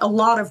that a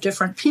lot of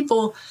different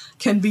people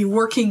can be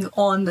working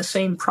on the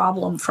same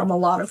problem from a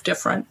lot of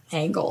different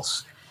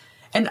angles.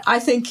 And I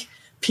think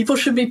people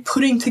should be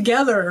putting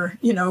together,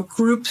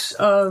 groups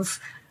of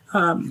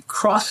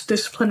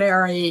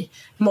cross-disciplinary,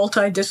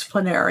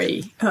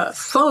 multidisciplinary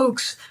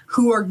folks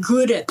who are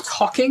good at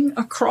talking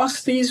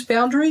across these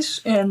boundaries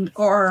and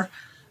are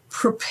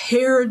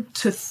prepared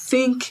to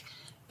think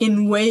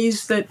in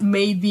ways that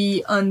may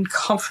be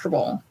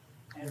uncomfortable,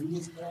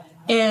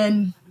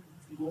 and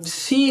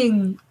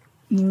seeing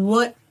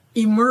what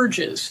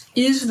emerges.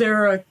 Is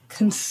there a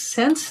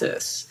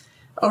consensus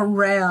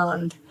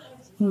around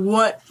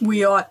what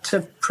we ought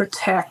to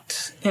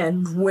protect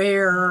and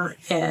where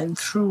and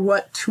through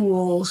what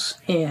tools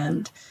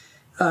and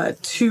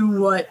to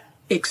what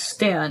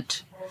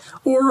extent?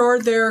 Or are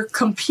there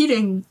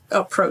competing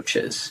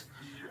approaches,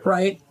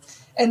 right?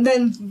 And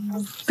then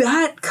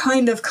that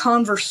kind of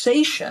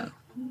conversation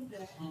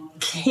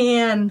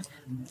can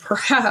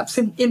perhaps,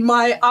 in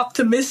my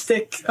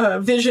optimistic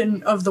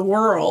vision of the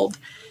world,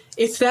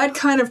 if that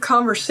kind of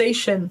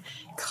conversation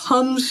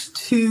comes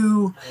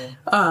to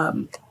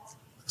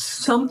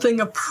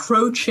something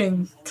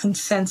approaching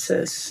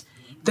consensus,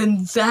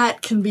 then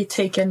that can be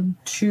taken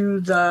to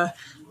the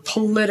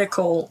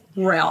political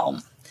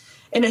realm.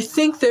 And I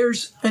think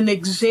there's an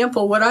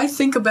example. What I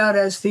think about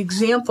as the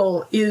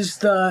example is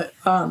the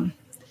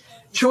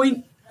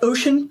Joint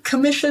Ocean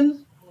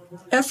Commission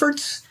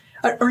efforts.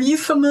 Are you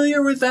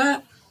familiar with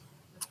that?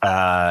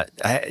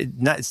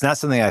 It's not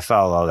something I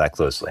follow all that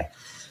closely.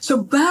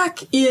 So back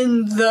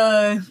in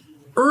the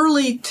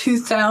early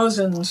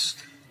 2000s,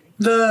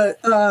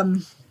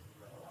 the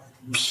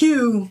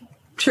Pew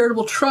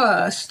charitable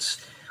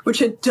trusts which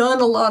had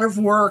done a lot of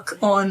work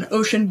on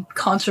ocean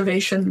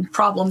conservation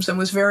problems and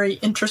was very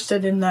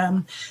interested in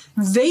them.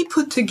 They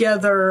put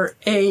together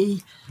a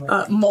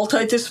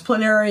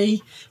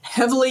multidisciplinary,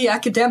 heavily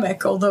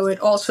academic, although it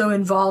also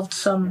involved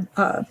some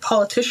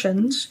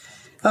politicians,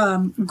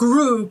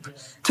 group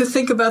to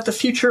think about the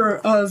future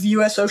of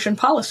U.S. ocean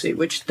policy,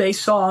 which they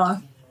saw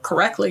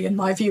correctly, in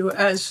my view,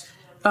 as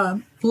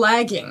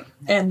lagging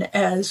and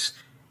as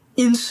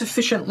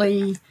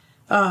insufficiently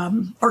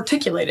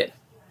articulated.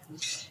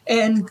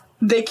 And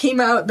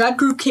that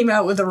group came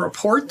out with a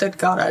report that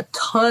got a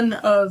ton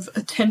of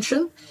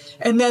attention.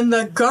 And then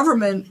the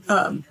government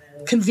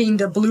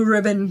convened a blue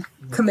ribbon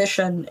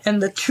commission,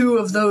 and the two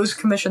of those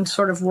commissions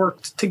sort of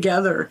worked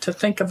together to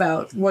think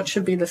about what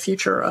should be the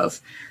future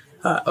of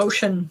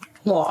ocean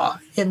law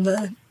in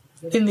the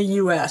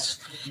U.S.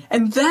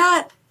 And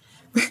that,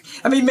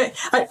 I mean,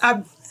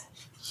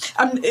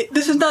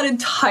 this is not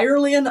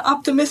entirely an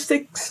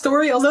optimistic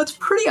story, although it's a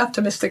pretty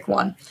optimistic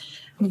one.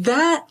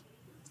 That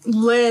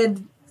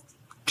led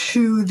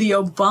to the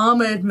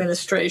Obama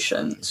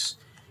administration's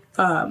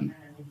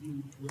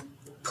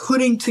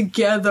putting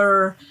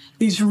together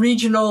these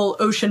regional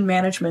ocean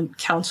management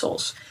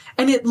councils.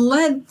 And it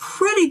led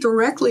pretty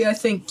directly, I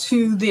think,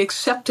 to the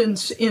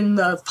acceptance in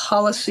the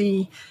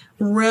policy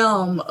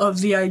realm of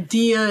the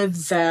idea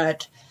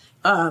that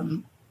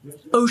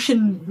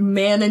ocean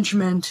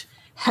management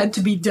had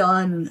to be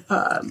done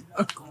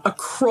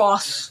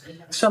across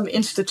some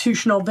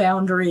institutional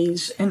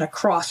boundaries and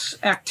across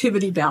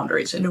activity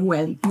boundaries in a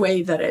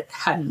way that it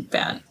hadn't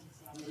been.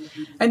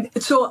 And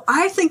so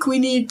I think we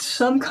need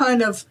some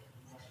kind of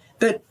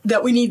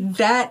that we need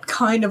that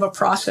kind of a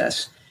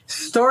process,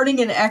 starting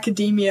in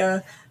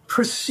academia,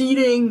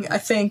 proceeding, I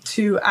think,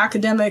 to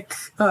academic,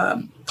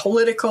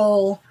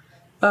 political,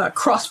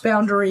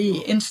 cross-boundary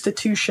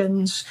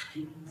institutions,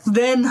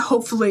 then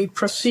hopefully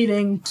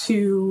proceeding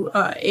to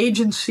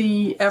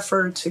agency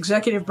efforts,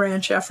 executive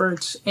branch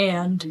efforts,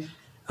 and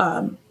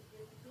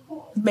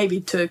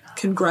maybe to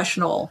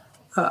congressional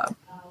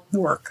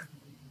work.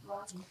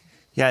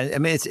 Yeah, I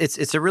mean,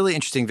 it's a really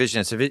interesting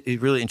vision. It's a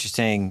really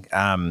interesting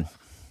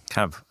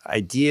kind of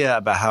idea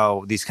about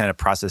how these kind of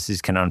processes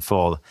can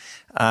unfold.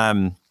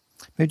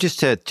 Maybe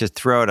just to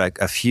throw out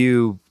a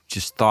few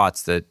just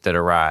thoughts that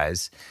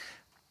arise.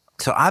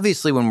 So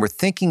obviously, when we're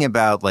thinking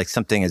about like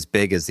something as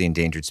big as the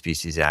Endangered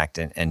Species Act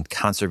and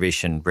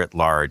conservation writ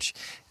large,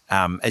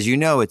 as you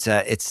know, it's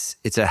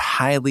a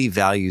highly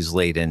values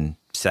laden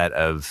set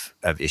of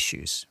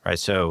issues, right?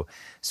 So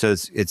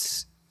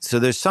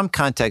there's some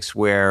context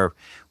where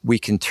we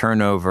can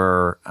turn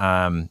over,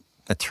 not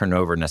turn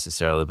over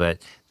necessarily,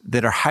 but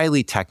that are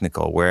highly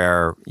technical,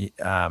 where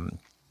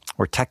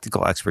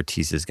technical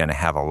expertise is going to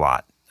have a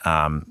lot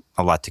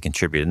to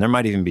contribute, and there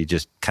might even be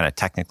just kind of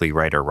technically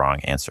right or wrong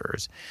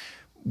answers.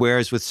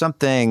 Whereas with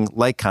something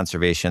like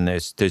conservation,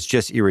 there's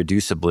just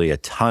irreducibly a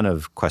ton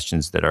of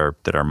questions that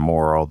are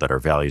moral, that are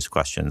values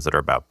questions, that are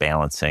about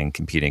balancing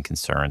competing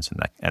concerns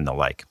and the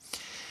like.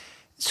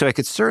 So I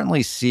could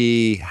certainly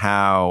see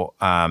how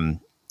an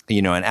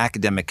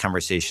academic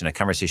conversation, a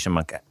conversation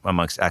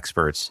amongst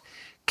experts,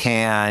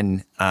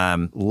 can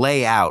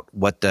lay out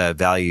what the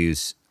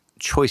values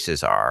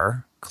choices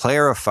are,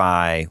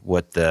 clarify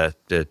what the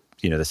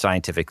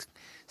scientific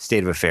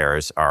state of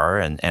affairs are,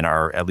 and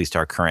at least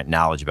our current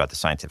knowledge about the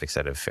scientific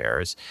state of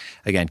affairs.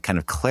 Again, kind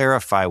of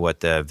clarify what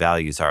the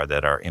values are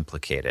that are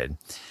implicated,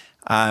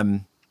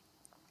 and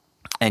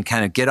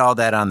kind of get all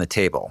that on the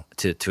table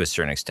to a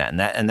certain extent.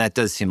 And that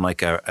does seem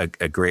like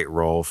a great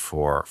role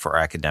for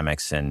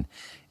academics and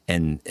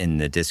in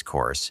the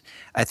discourse.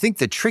 I think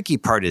the tricky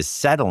part is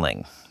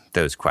settling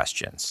those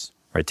questions,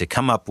 right? To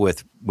come up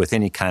with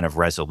any kind of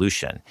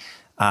resolution.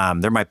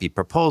 There might be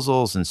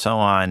proposals and so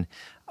on,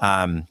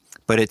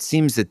 but it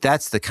seems that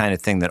that's the kind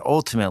of thing that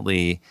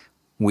ultimately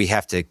we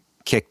have to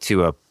kick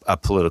to a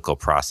political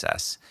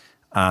process.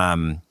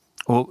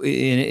 Well,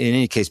 in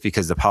any case,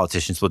 because the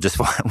politicians will just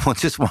want to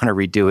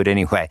redo it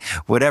anyway.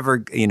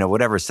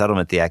 Whatever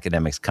settlement the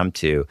academics come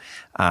to,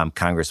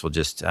 Congress will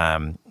just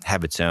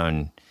have its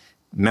own.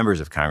 Members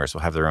of Congress will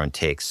have their own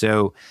takes.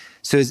 So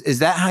is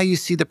that how you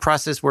see the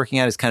process working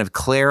out? Is kind of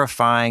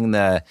clarifying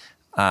the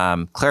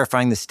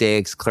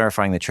stakes,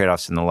 clarifying the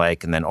trade-offs and the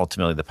like, and then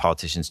ultimately the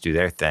politicians do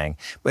their thing.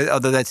 But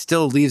although that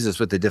still leaves us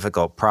with the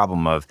difficult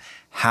problem of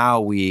how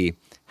we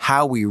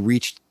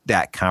reach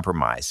that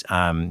compromise.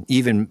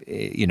 Even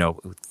in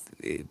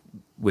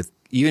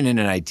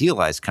an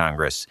idealized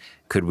Congress,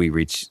 could we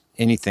reach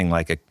anything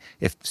like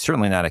if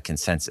certainly not a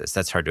consensus?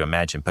 That's hard to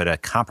imagine, but a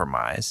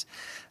compromise.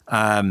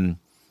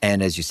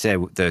 And as you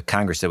said, the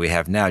Congress that we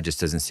have now just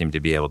doesn't seem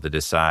to be able to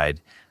decide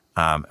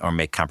or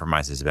make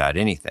compromises about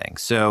anything.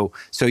 So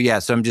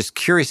I'm just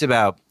curious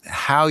about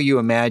how you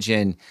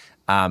imagine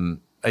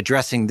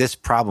addressing this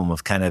problem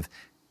of kind of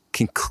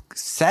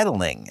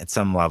settling at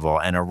some level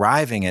and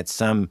arriving at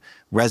some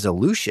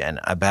resolution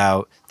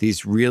about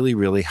these really,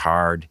 really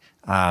hard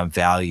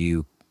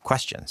value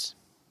questions.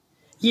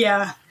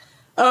 Yeah.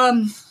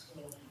 I'm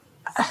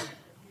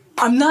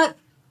not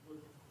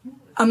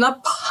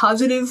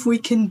positive we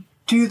can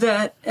do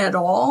that at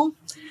all,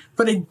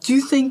 but I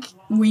do think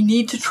we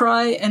need to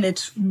try, and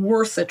it's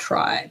worth a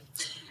try.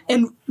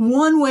 And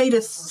one way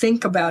to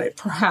think about it,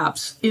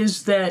 perhaps,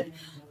 is that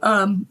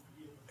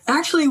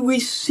actually we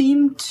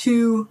seem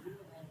to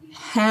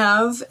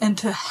have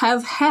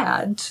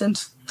had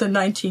since the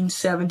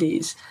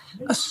 1970s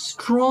a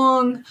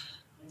strong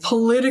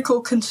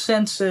political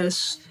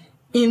consensus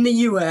in the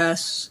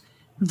U.S.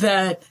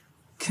 that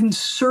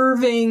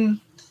conserving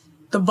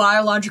the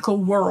biological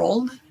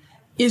world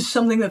is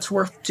something that's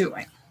worth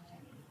doing.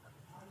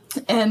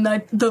 And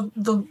I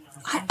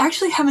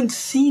actually haven't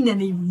seen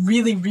any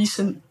really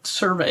recent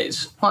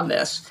surveys on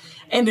this.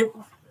 And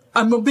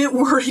I'm a bit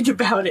worried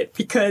about it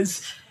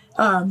because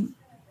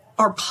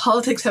our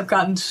politics have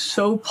gotten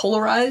so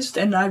polarized,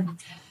 and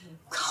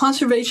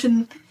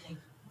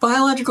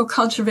biological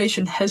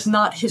conservation has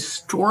not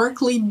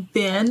historically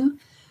been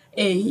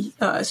a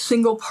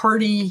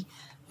single-party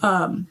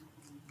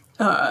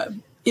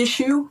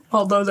issue,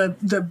 although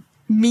the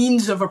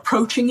means of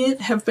approaching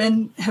it have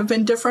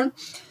been different.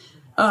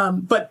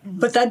 But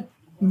that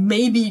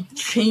may be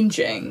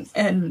changing,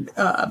 and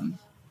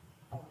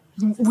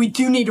we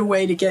do need a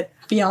way to get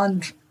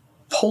beyond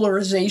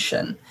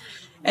polarization.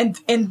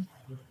 And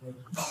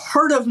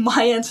part of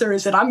my answer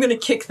is that I'm going to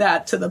kick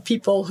that to the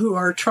people who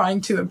are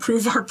trying to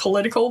improve our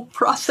political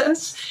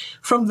process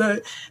from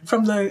the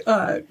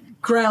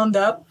ground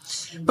up.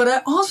 But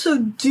I also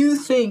do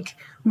think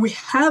we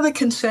have a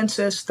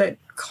consensus that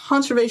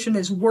conservation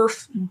is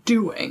worth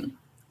doing.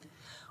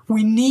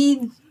 We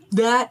need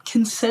that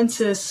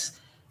consensus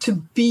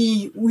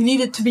we need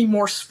it to be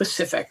more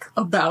specific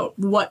about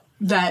what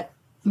that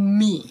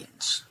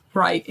means,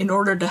 right? In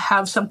order to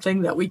have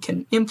something that we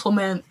can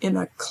implement in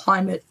a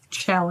climate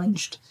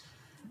challenged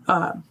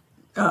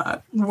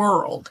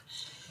world.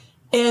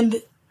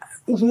 And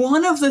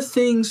one of the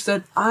things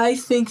that I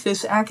think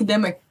this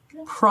academic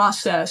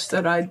process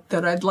that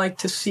I'd like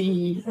to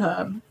see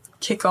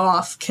kick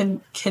off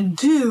can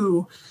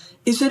do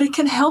is that it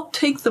can help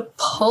take the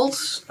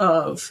pulse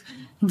of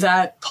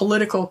that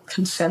political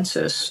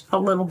consensus a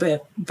little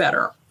bit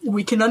better.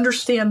 We can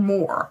understand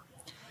more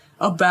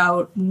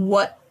about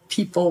what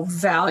people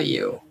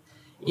value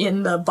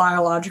in the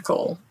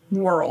biological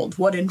world,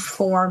 what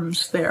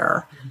informs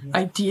their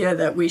idea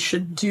that we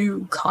should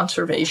do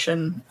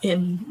conservation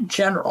in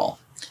general.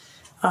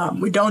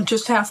 We don't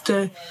just have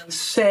to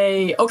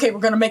say, okay, we're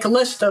going to make a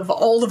list of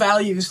all the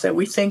values that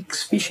we think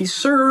species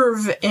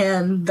serve,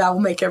 and that will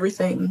make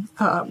everything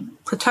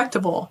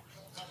protectable.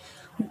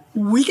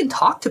 We can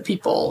talk to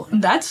people,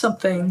 and that's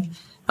something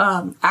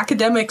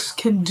academics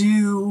can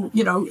do.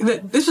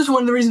 This is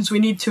one of the reasons we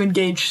need to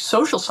engage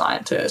social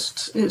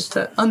scientists, is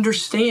to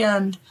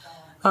understand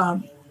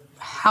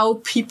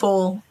how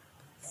people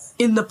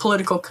in the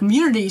political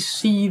community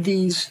see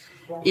these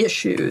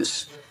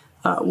issues.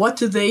 What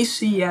do they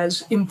see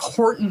as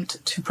important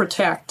to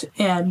protect,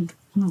 and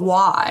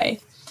why?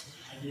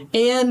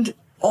 And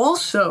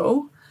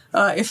also,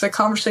 if the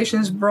conversation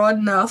is broad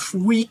enough,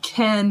 we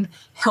can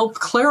help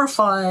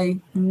clarify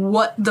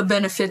what the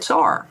benefits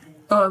are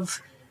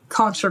of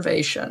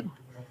conservation,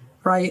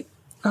 right?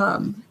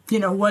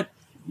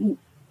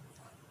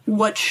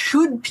 What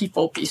should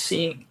people be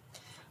seeing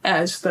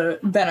as the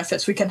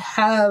benefits? We can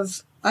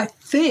have, I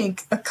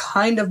think, a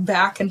kind of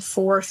back and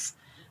forth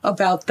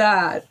about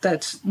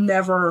that's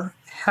never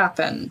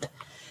happened.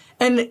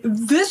 And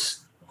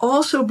this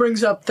also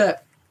brings up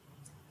that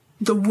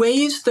the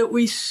ways that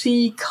we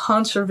see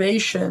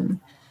conservation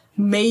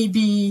may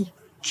be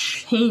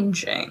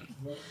changing.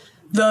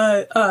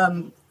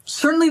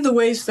 Certainly the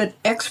ways that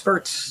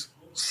experts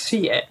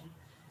see it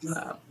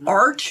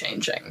are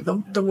changing.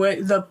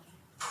 The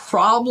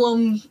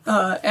problem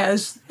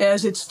as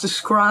it's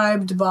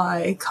described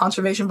by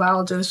conservation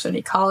biologists and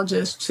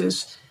ecologists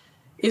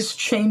is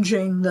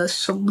changing. The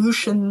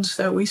solutions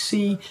that we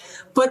see.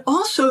 But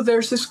also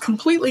there's this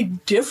completely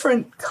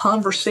different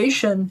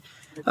conversation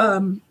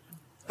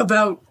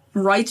about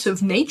rights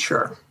of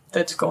nature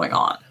that's going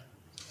on.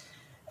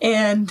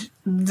 And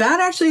that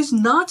actually is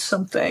not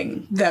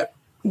something that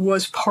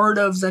was part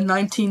of the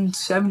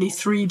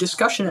 1973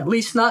 discussion, at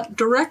least not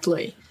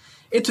directly.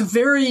 It's a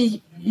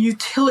very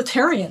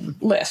utilitarian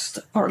list.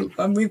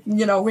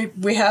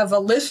 We have a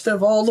list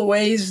of all the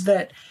ways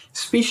that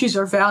species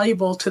are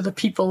valuable to the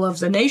people of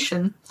the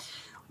nation.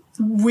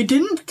 We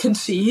didn't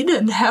concede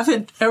and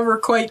haven't ever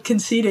quite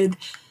conceded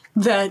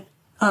that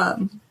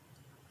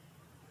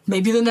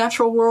maybe the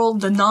natural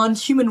world, the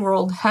non-human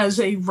world, has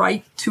a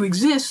right to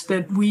exist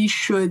that we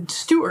should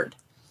steward,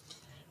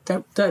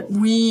 that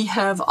we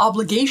have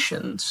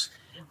obligations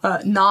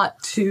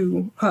not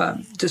to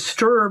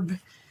disturb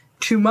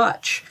too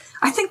much.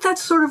 I think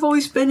that's sort of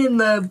always been in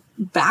the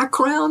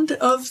background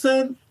of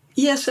the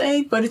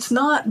ESA, but it's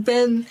not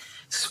been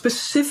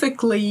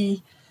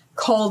specifically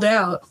called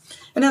out.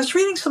 And I was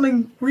reading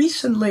something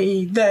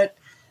recently that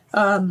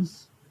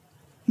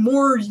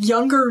more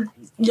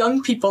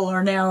young people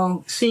are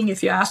now seeing,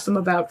 if you ask them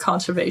about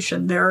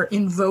conservation, they're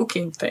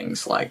invoking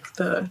things like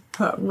the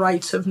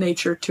rights of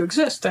nature to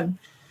exist. And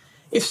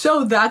if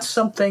so, that's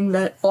something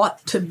that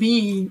ought to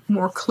be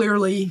more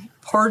clearly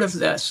part of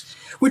this,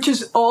 which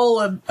is all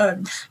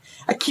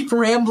I keep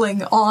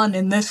rambling on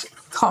in this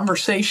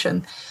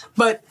conversation,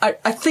 but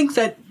I think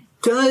that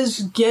does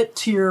get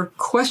to your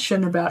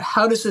question about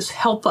how does this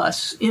help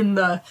us in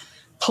the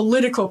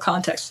political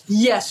context.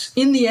 Yes,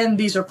 in the end,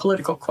 these are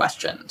political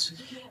questions.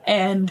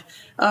 And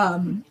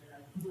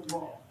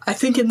I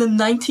think in the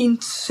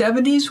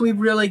 1970s, we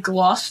really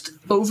glossed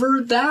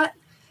over that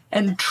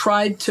and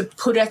tried to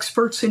put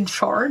experts in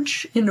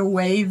charge in a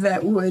way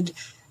that would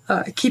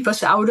keep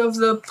us out of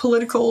the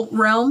political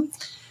realm.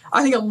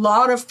 I think a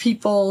lot of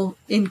people,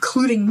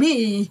 including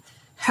me,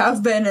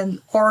 have been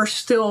and are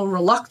still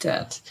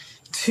reluctant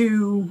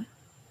to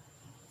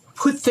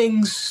put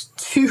things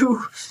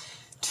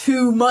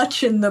too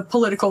much in the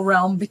political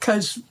realm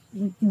because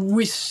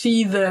we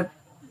see the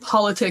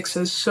politics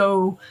as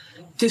so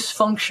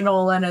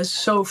dysfunctional and as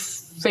so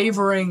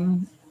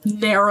favoring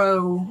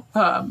narrow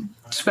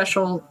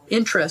special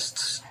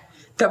interests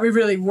that we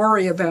really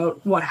worry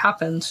about what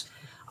happens.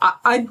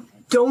 I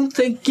don't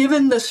think,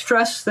 given the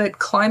stress that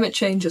climate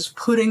change is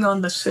putting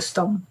on the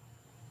system,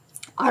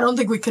 I don't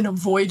think we can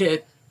avoid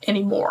it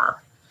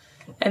anymore.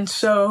 And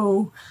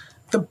so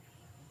the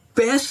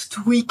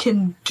best we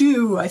can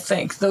do, I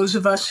think, those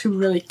of us who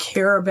really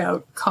care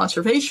about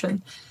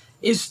conservation,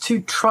 is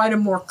to try to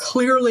more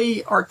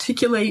clearly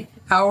articulate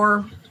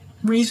our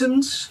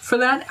reasons for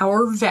that,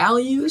 our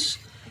values,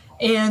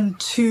 and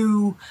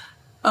to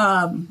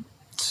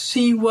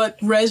see what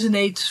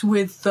resonates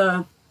with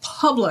the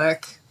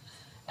public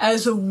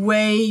as a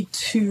way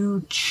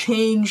to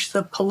change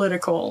the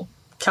political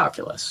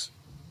calculus.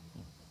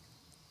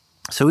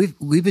 So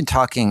we've been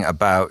talking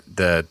about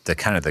the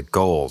kind of the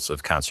goals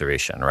of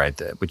conservation, right?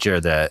 Which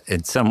are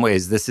in some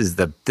ways this is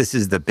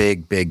the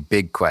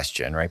big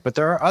question, right? But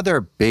there are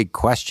other big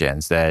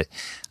questions that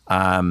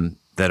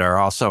are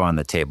also on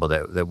the table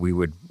that we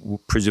would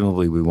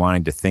presumably be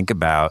wanting to think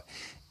about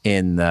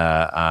in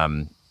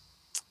the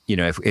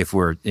if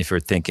we're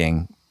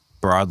thinking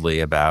broadly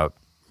about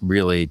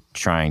really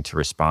trying to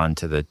respond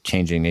to the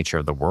changing nature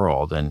of the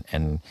world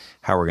and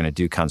how we're going to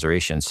do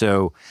conservation.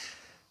 So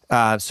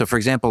for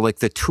example, like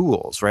the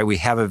tools, right? We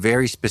have a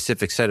very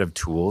specific set of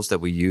tools that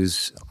we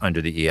use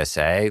under the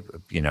ESA,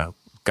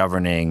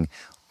 governing,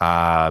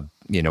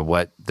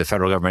 what the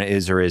federal government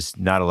is or is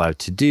not allowed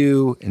to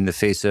do in the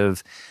face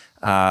of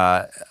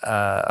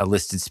a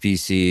listed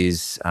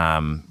species,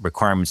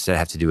 requirements that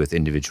have to do with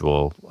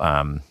individuals,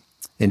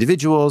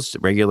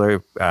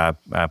 regular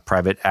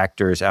private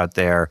actors out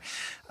there.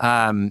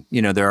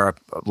 There are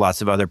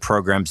lots of other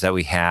programs that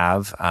we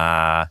have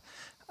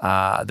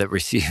that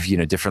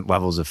receive, different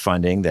levels of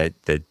funding that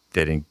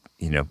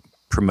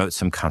promote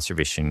some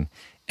conservation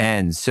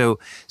ends. So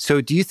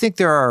do you think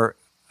there are,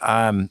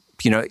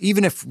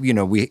 even if,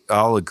 we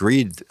all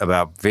agreed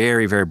about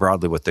very, very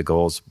broadly what the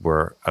goals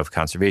were of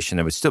conservation,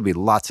 there would still be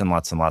lots and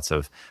lots and lots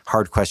of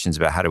hard questions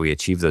about how do we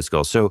achieve those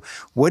goals. So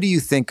what do you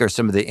think are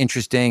some of the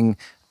interesting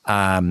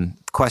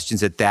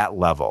questions at that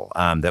level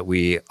that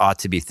we ought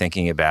to be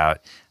thinking about,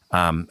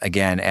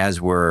 again,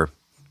 as we're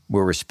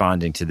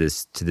responding to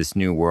this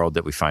new world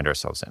that we find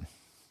ourselves in?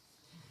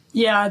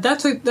 Yeah,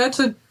 that's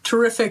a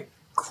terrific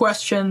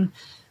question,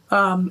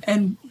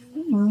 and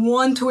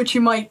one to which you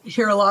might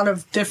hear a lot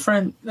of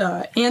different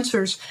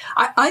answers.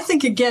 I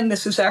think, again,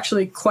 this is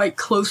actually quite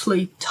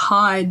closely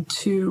tied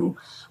to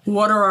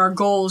what are our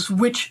goals,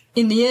 which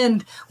in the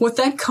end, what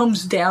that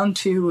comes down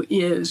to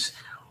is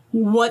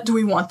what do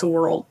we want the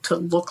world to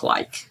look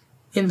like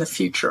in the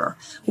future?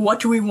 What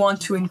do we want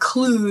to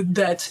include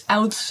that's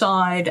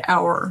outside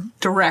our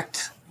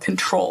direct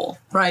control,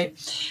 right?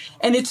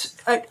 And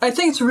I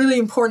think it's really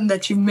important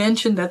that you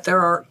mentioned that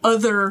there are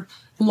other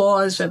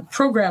laws and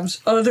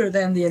programs other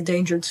than the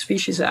Endangered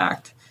Species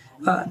Act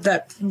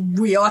that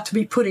we ought to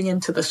be putting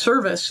into the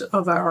service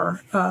of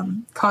our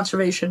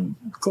conservation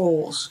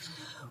goals.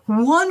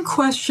 One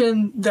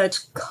question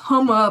that's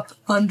come up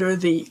under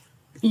the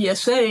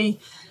ESA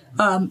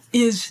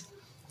is,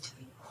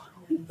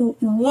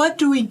 what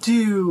do we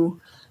do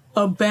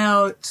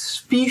about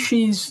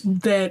species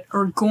that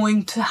are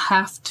going to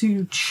have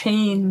to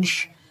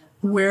change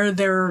where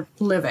they're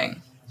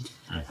living?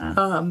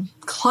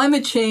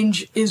 Climate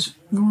change is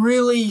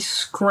really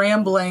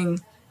scrambling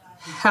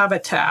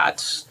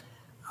habitats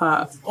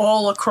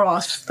all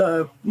across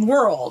the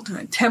world.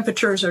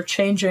 Temperatures are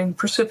changing,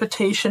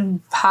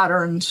 precipitation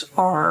patterns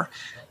are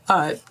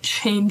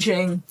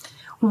changing.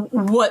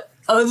 What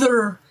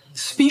other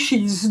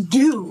species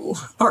do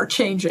are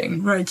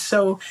changing, right?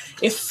 So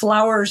if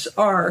flowers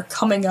are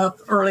coming up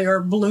earlier,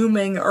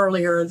 blooming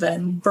earlier,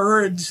 than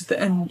birds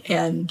and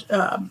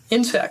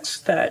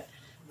insects that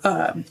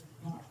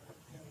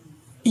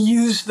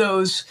use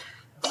those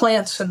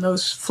plants and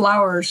those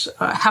flowers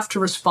have to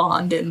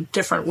respond in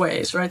different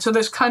ways, right? So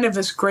there's kind of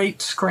this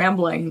great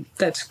scrambling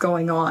that's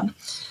going on.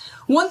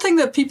 One thing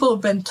that people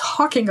have been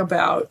talking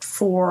about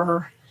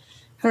for,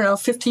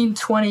 15,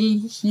 20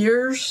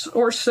 years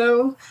or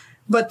so,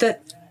 but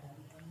that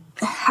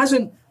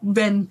hasn't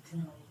been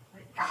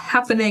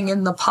happening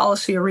in the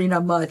policy arena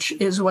much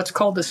is what's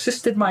called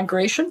assisted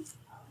migration.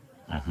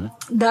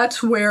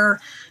 That's where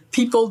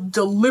people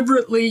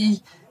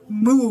deliberately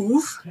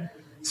move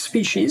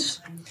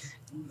species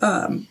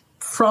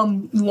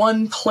from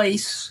one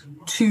place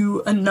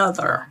to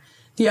another.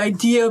 The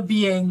idea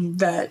being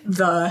that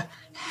the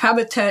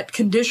habitat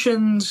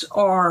conditions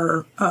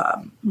are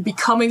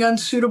becoming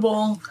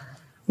unsuitable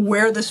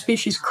where the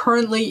species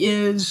currently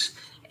is,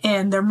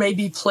 and there may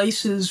be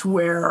places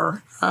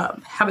where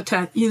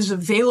habitat is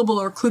available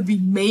or could be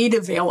made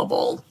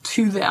available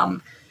to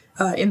them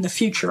in the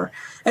future.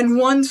 And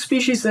one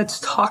species that's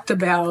talked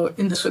about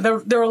in this way,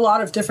 there are a lot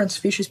of different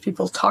species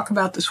people talk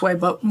about this way,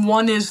 but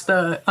one is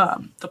the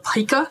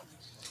pika,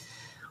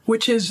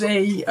 which is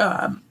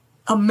a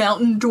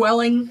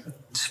mountain-dwelling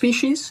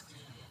species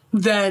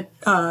that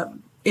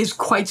is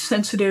quite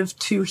sensitive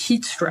to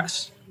heat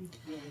stress.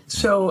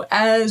 So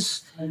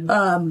as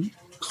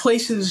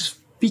places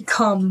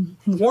become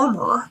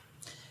warmer,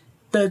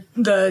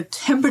 the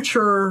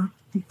temperature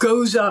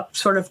goes up,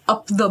 sort of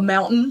up the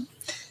mountain,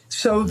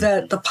 so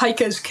that the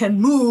pikas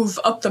can move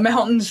up the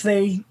mountains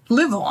they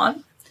live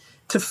on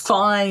to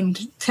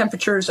find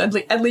temperatures,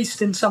 at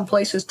least in some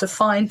places, to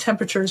find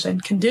temperatures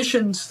and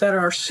conditions that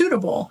are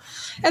suitable.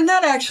 And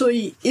that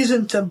actually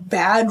isn't a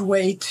bad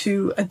way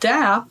to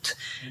adapt,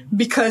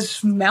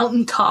 because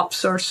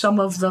mountaintops are some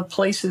of the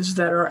places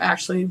that are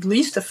actually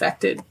least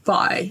affected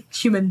by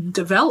human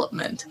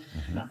development,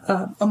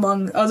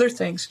 among other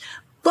things.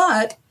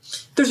 But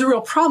there's a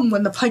real problem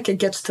when the pika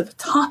gets to the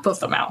top of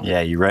the mountain.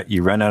 Yeah,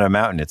 you run out of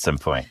mountain at some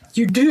point.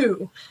 You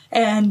do,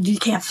 and you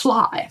can't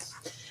fly.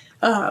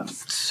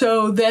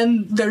 So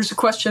then there's a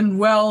question,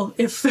 well,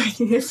 if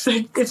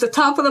the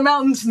top of the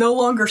mountain's no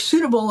longer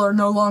suitable or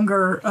no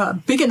longer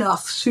big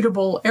enough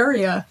suitable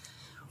area,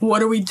 what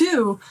do we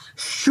do?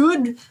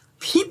 Should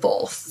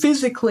people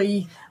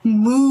physically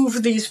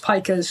move these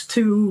pikas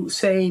to,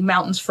 say,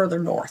 mountains further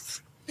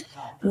north,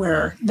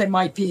 where they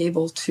might be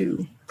able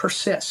to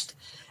persist?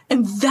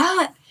 And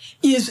that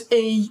is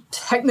a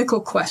technical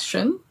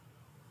question.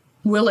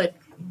 Will it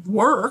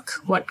work?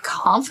 What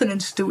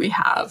confidence do we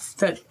have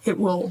that it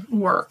will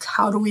work?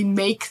 How do we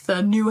make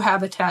the new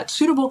habitat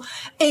suitable?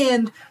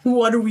 And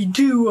what do we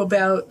do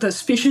about the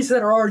species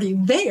that are already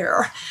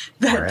there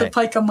that the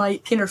pika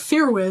might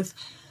interfere with?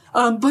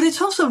 But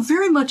it's also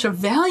very much a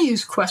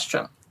values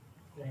question.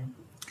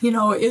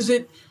 Is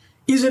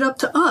it up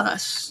to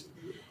us?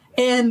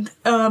 And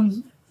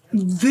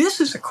this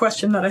is a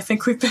question that I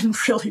think we've been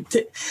really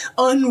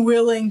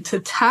unwilling to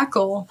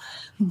tackle,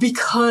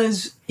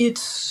 because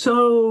it's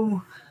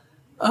so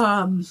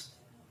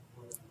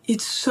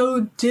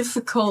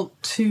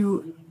difficult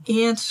to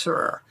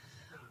answer.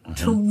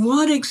 To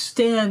what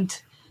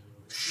extent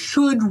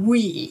should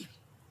we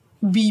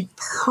be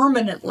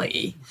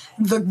permanently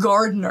the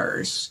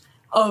gardeners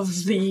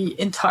of the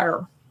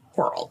entire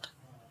world?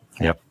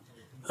 Yep.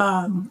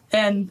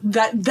 And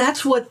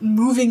that's what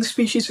moving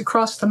species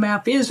across the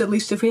map is, at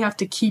least if we have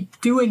to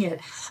keep doing it.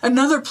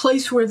 Another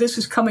place where this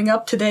is coming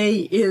up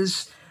today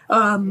is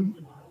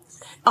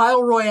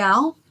Isle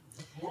Royale,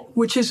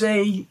 which is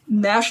a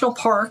national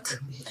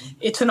park.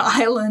 It's an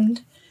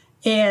island,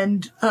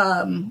 and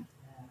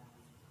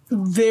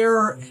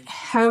there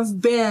have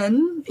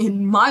been,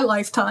 in my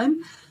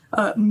lifetime,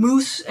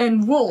 moose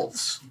and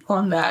wolves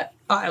on that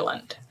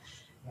island.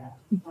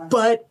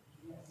 But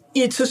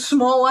it's a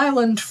small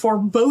island for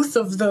both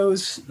of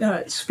those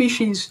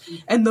species,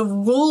 and the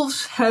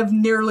wolves have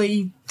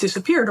nearly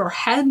disappeared, or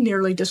had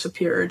nearly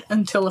disappeared,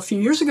 until a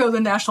few years ago the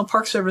National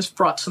Park Service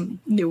brought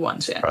some new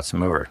ones in. Brought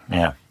some over,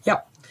 yeah.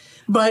 Yep.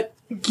 But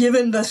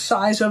given the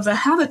size of the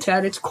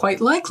habitat, it's quite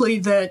likely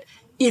that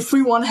if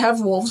we want to have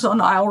wolves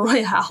on Isle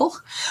Royale,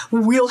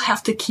 we'll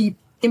have to keep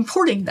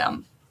importing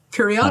them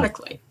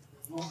periodically.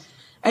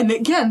 And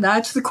again,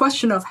 that's the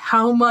question of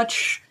how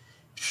much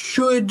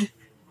should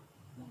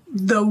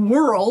the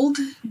world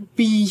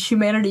be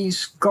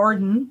humanity's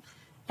garden,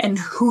 and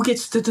who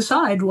gets to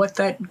decide what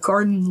that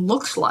garden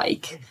looks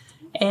like.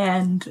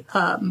 And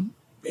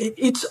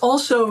it's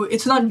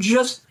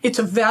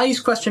a values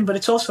question, but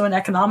it's also an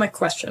economic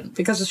question,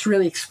 because it's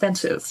really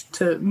expensive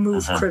to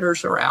move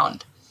critters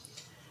around.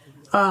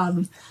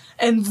 And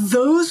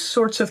those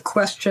sorts of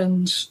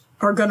questions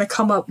are going to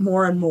come up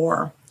more and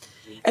more.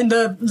 And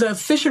the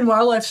Fish and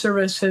Wildlife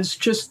Service has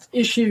just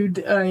issued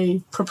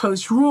a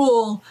proposed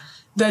rule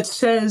that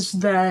says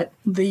that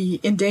the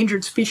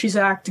Endangered Species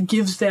Act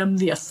gives them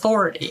the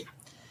authority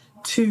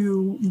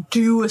to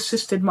do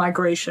assisted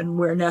migration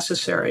where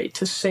necessary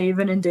to save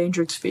an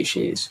endangered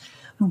species,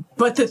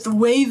 but that the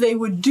way they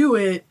would do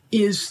it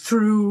is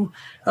through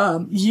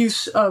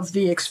use of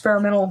the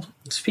experimental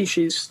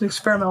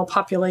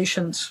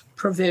populations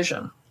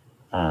provision,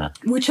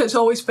 which has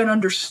always been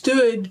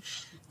understood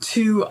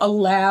to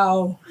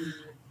allow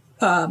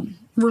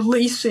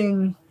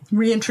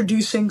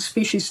reintroducing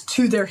species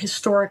to their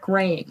historic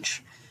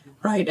range,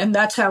 right? And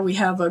that's how we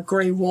have a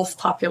gray wolf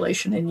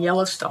population in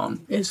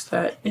Yellowstone, is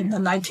that in the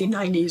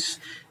 1990s,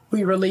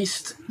 we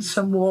released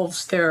some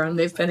wolves there, and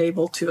they've been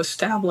able to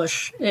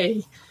establish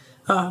a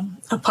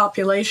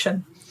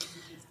population.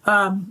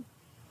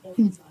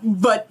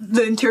 But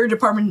the Interior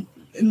Department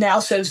now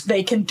says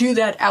they can do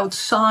that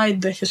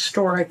outside the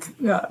historic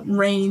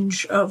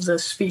range of the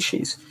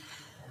species.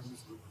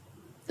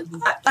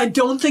 I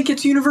don't think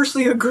it's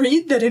universally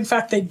agreed that, in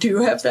fact, they do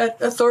have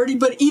that authority.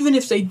 But even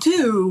if they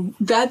do,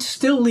 that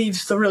still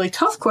leaves the really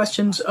tough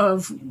questions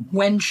of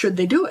when should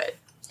they do it,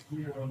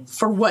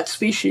 for what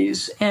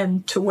species,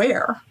 and to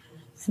where,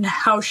 and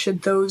how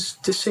should those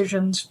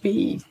decisions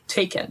be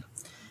taken.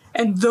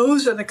 And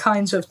those are the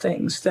kinds of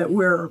things that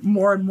we're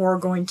more and more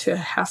going to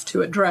have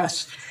to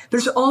address.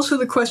 There's also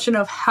the question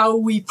of how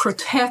we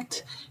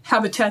protect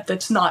habitat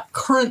that's not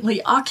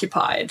currently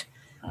occupied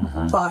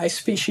by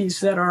species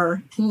that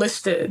are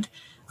listed.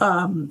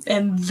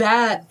 And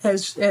that,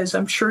 as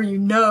I'm sure you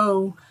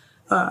know,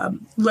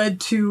 led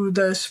to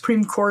the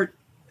Supreme Court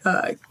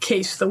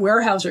case, the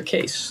Weyerhaeuser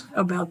case,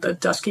 about the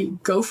dusky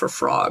gopher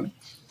frog,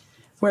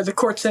 where the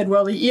court said,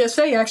 well, the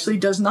ESA actually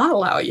does not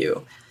allow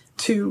you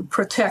to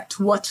protect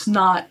what's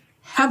not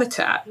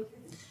habitat,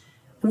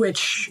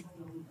 which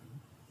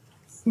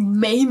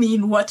may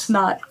mean what's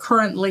not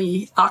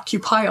currently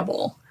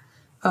occupiable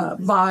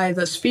by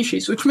the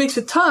species, which makes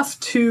it tough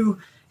to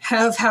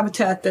have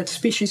habitat that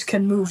species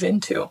can move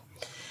into.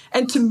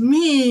 And to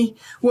me,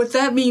 what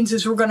that means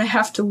is we're going to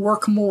have to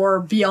work more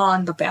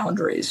beyond the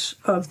boundaries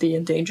of the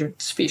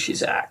Endangered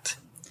Species Act,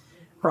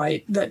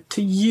 right? That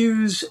to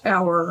use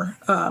our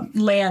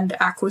land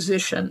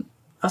acquisition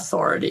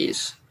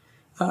authorities,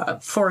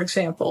 for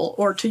example,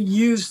 or to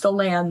use the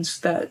lands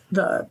that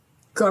the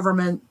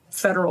government,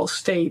 federal,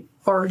 state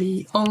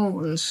already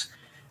owns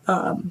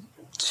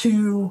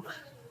to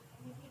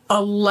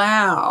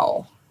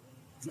allow,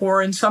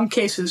 or in some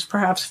cases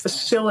perhaps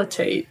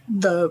facilitate,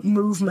 the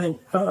movement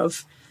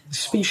of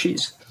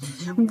species.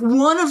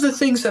 One of the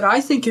things that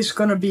I think is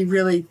going to be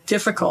really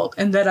difficult,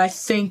 and that I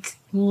think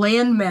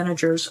land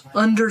managers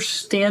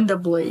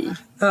understandably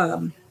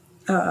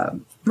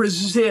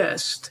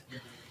resist,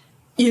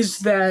 is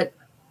that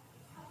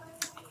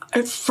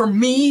for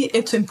me,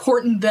 it's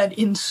important that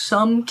in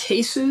some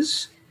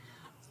cases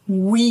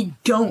we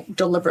don't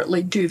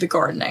deliberately do the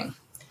gardening,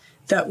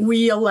 that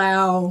we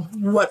allow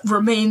what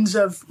remains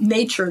of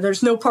nature.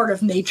 There's no part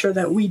of nature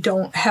that we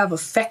don't have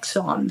effects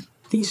on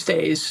these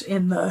days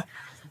in the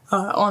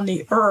on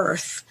the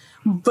earth,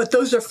 but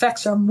those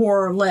effects are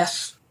more or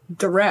less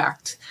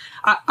direct.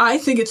 I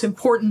think it's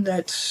important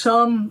that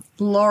some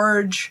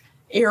large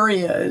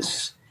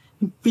areas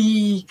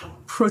be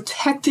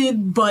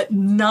protected but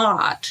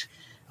not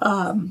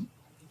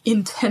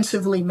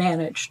intensively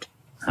managed,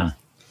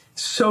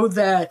 so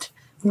that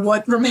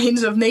what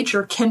remains of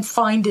nature can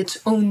find its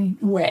own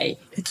way,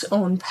 its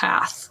own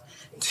path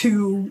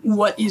to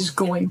what is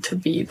going to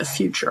be the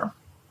future.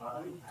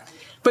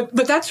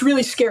 But that's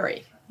really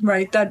scary,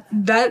 right?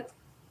 That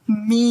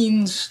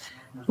means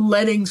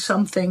letting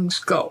some things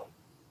go.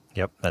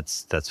 Yep,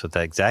 that's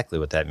exactly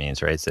what that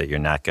means, right? So if you're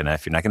not gonna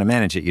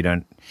manage it, you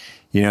don't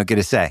get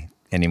a say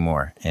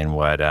anymore in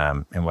what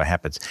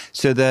happens.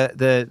 So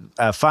the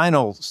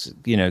final,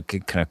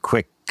 kind of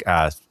quick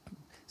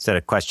set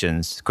of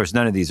questions. Of course,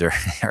 none of these are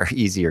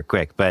easy or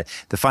quick, but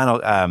the final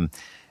kind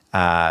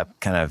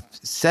of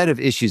set of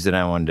issues that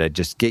I wanted to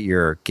just get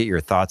your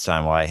thoughts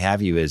on while I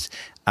have you is,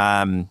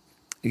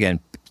 again,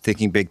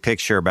 thinking big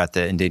picture about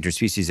the Endangered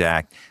Species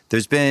Act.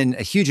 There's been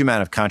a huge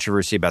amount of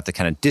controversy about the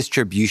kind of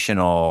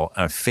distributional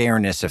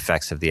fairness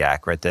effects of the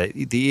act, right?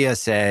 The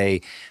ESA,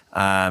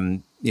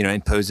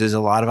 imposes a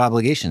lot of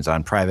obligations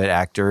on private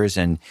actors,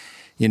 and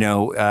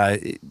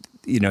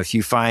if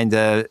you find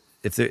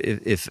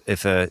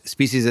if a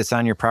species that's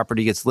on your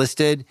property gets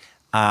listed,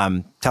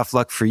 tough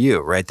luck for you,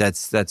 right?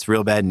 That's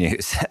real bad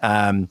news.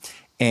 And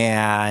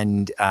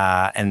it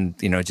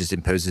just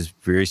imposes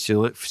very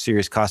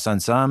serious costs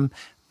on some.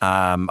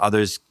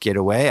 Others get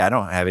away. I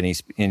don't have any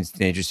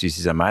endangered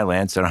species on my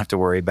land, so I don't have to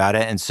worry about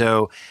it. And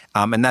so,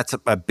 and that's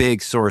a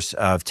big source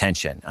of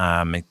tension.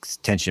 It's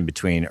tension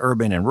between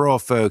urban and rural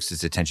folks.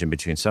 It's a tension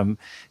between some,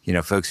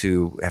 folks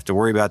who have to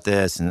worry about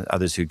this and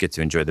others who get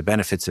to enjoy the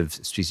benefits of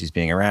species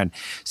being around.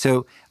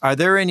 So are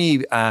there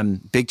any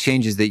big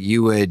changes that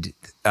you would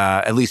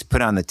at least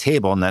put on the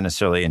table, not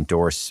necessarily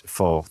endorse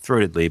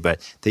full-throatedly,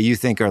 but that you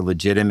think are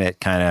legitimate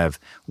kind of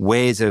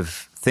ways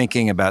of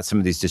thinking about some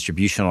of these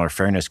distributional or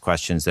fairness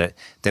questions that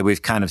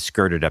we've kind of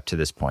skirted up to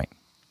this point?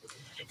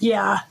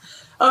 Yeah.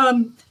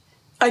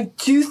 I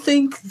do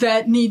think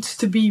that needs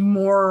to be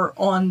more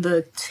on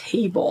the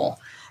table.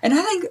 And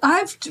I think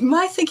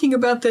my thinking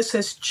about this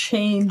has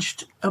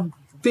changed a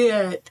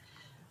bit.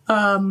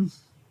 And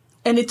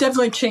it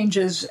definitely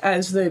changes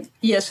as the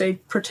ESA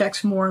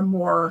protects more and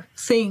more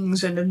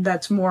things, and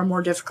that's more and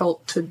more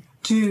difficult to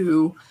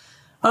do.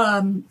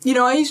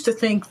 I used to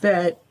think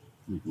that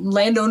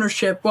land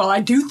ownership, well,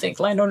 I do think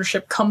land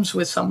ownership comes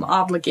with some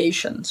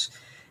obligations.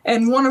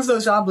 And one of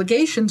those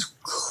obligations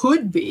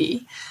could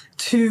be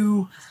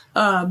to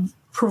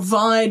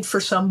provide for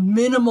some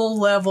minimal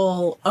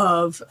level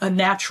of a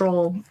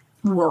natural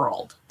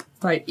world,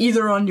 right?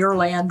 Either on your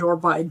land or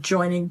by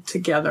joining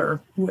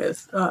together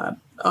with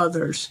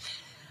others.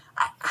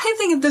 I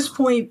think at this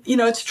point,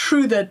 it's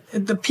true that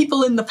the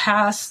people in the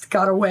past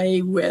got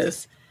away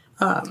with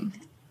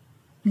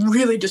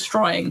really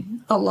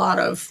destroying a lot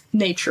of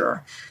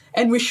nature.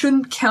 And we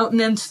shouldn't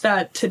countenance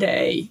that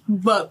today.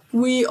 But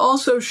we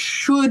also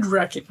should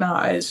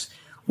recognize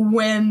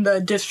when the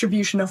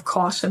distribution of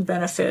costs and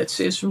benefits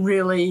is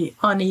really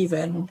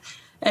uneven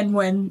and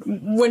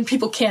when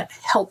people can't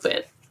help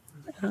it.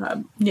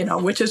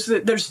 Which is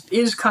that there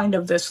is kind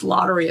of this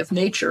lottery of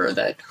nature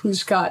that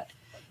who's got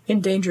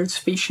endangered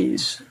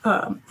species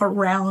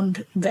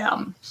around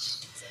them.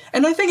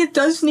 And I think it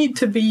does need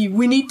to be,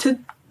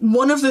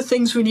 one of the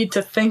things we need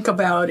to think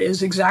about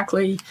is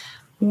exactly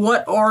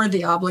what are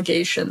the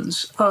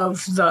obligations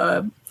of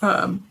the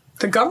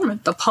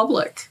government, the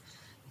public,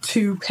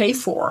 to pay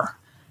for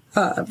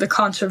the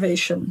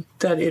conservation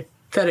that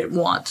it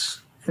wants.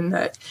 And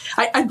that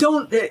I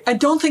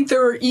don't think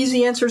there are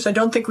easy answers. I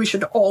don't think we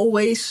should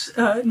always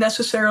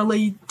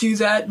necessarily do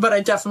that, but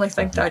I definitely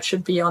think that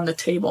should be on the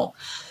table.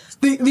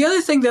 The other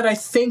thing that I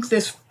think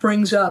this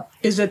brings up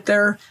is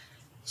that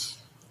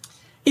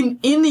in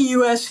the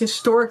U.S.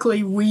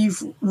 historically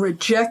we've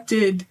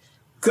rejected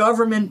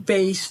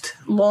government-based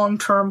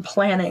long-term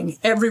planning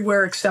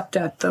everywhere except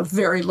at the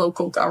very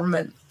local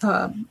government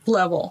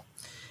level,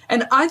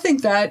 and I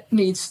think that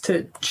needs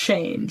to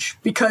change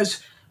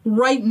because.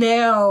 Right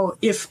now,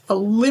 if a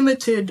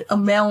limited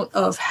amount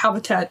of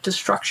habitat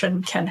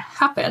destruction can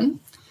happen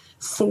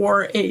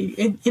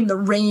in the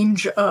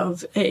range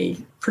of a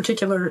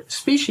particular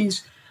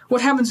species,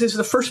 what happens is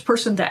the first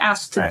person to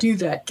ask to do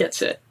that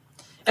gets it.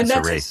 And it's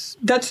a race.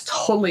 That's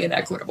totally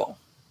inequitable.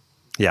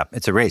 Yeah,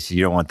 it's a race.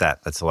 You don't want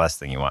that. That's the last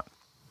thing you want.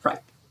 Right.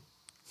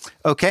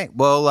 Okay.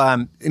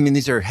 Well,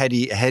 these are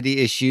heady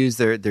issues.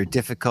 They're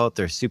difficult.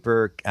 They're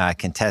super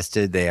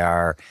contested.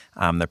 They're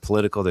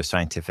political. They're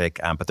scientific,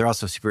 but they're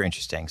also super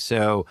interesting.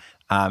 So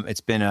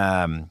it's been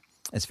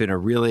a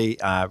really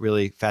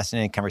really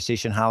fascinating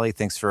conversation, Holly.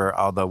 Thanks for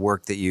all the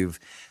work that you've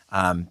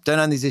done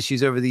on these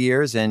issues over the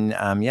years, and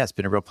it's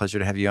been a real pleasure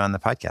to have you on the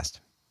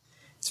podcast.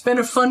 It's been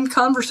a fun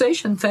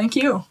conversation. Thank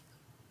you.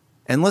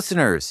 And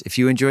listeners, if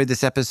you enjoyed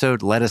this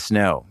episode, let us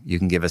know. You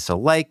can give us a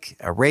like,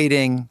 a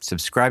rating,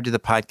 subscribe to the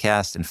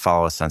podcast, and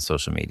follow us on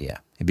social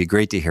media. It'd be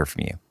great to hear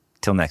from you.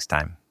 Till next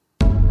time.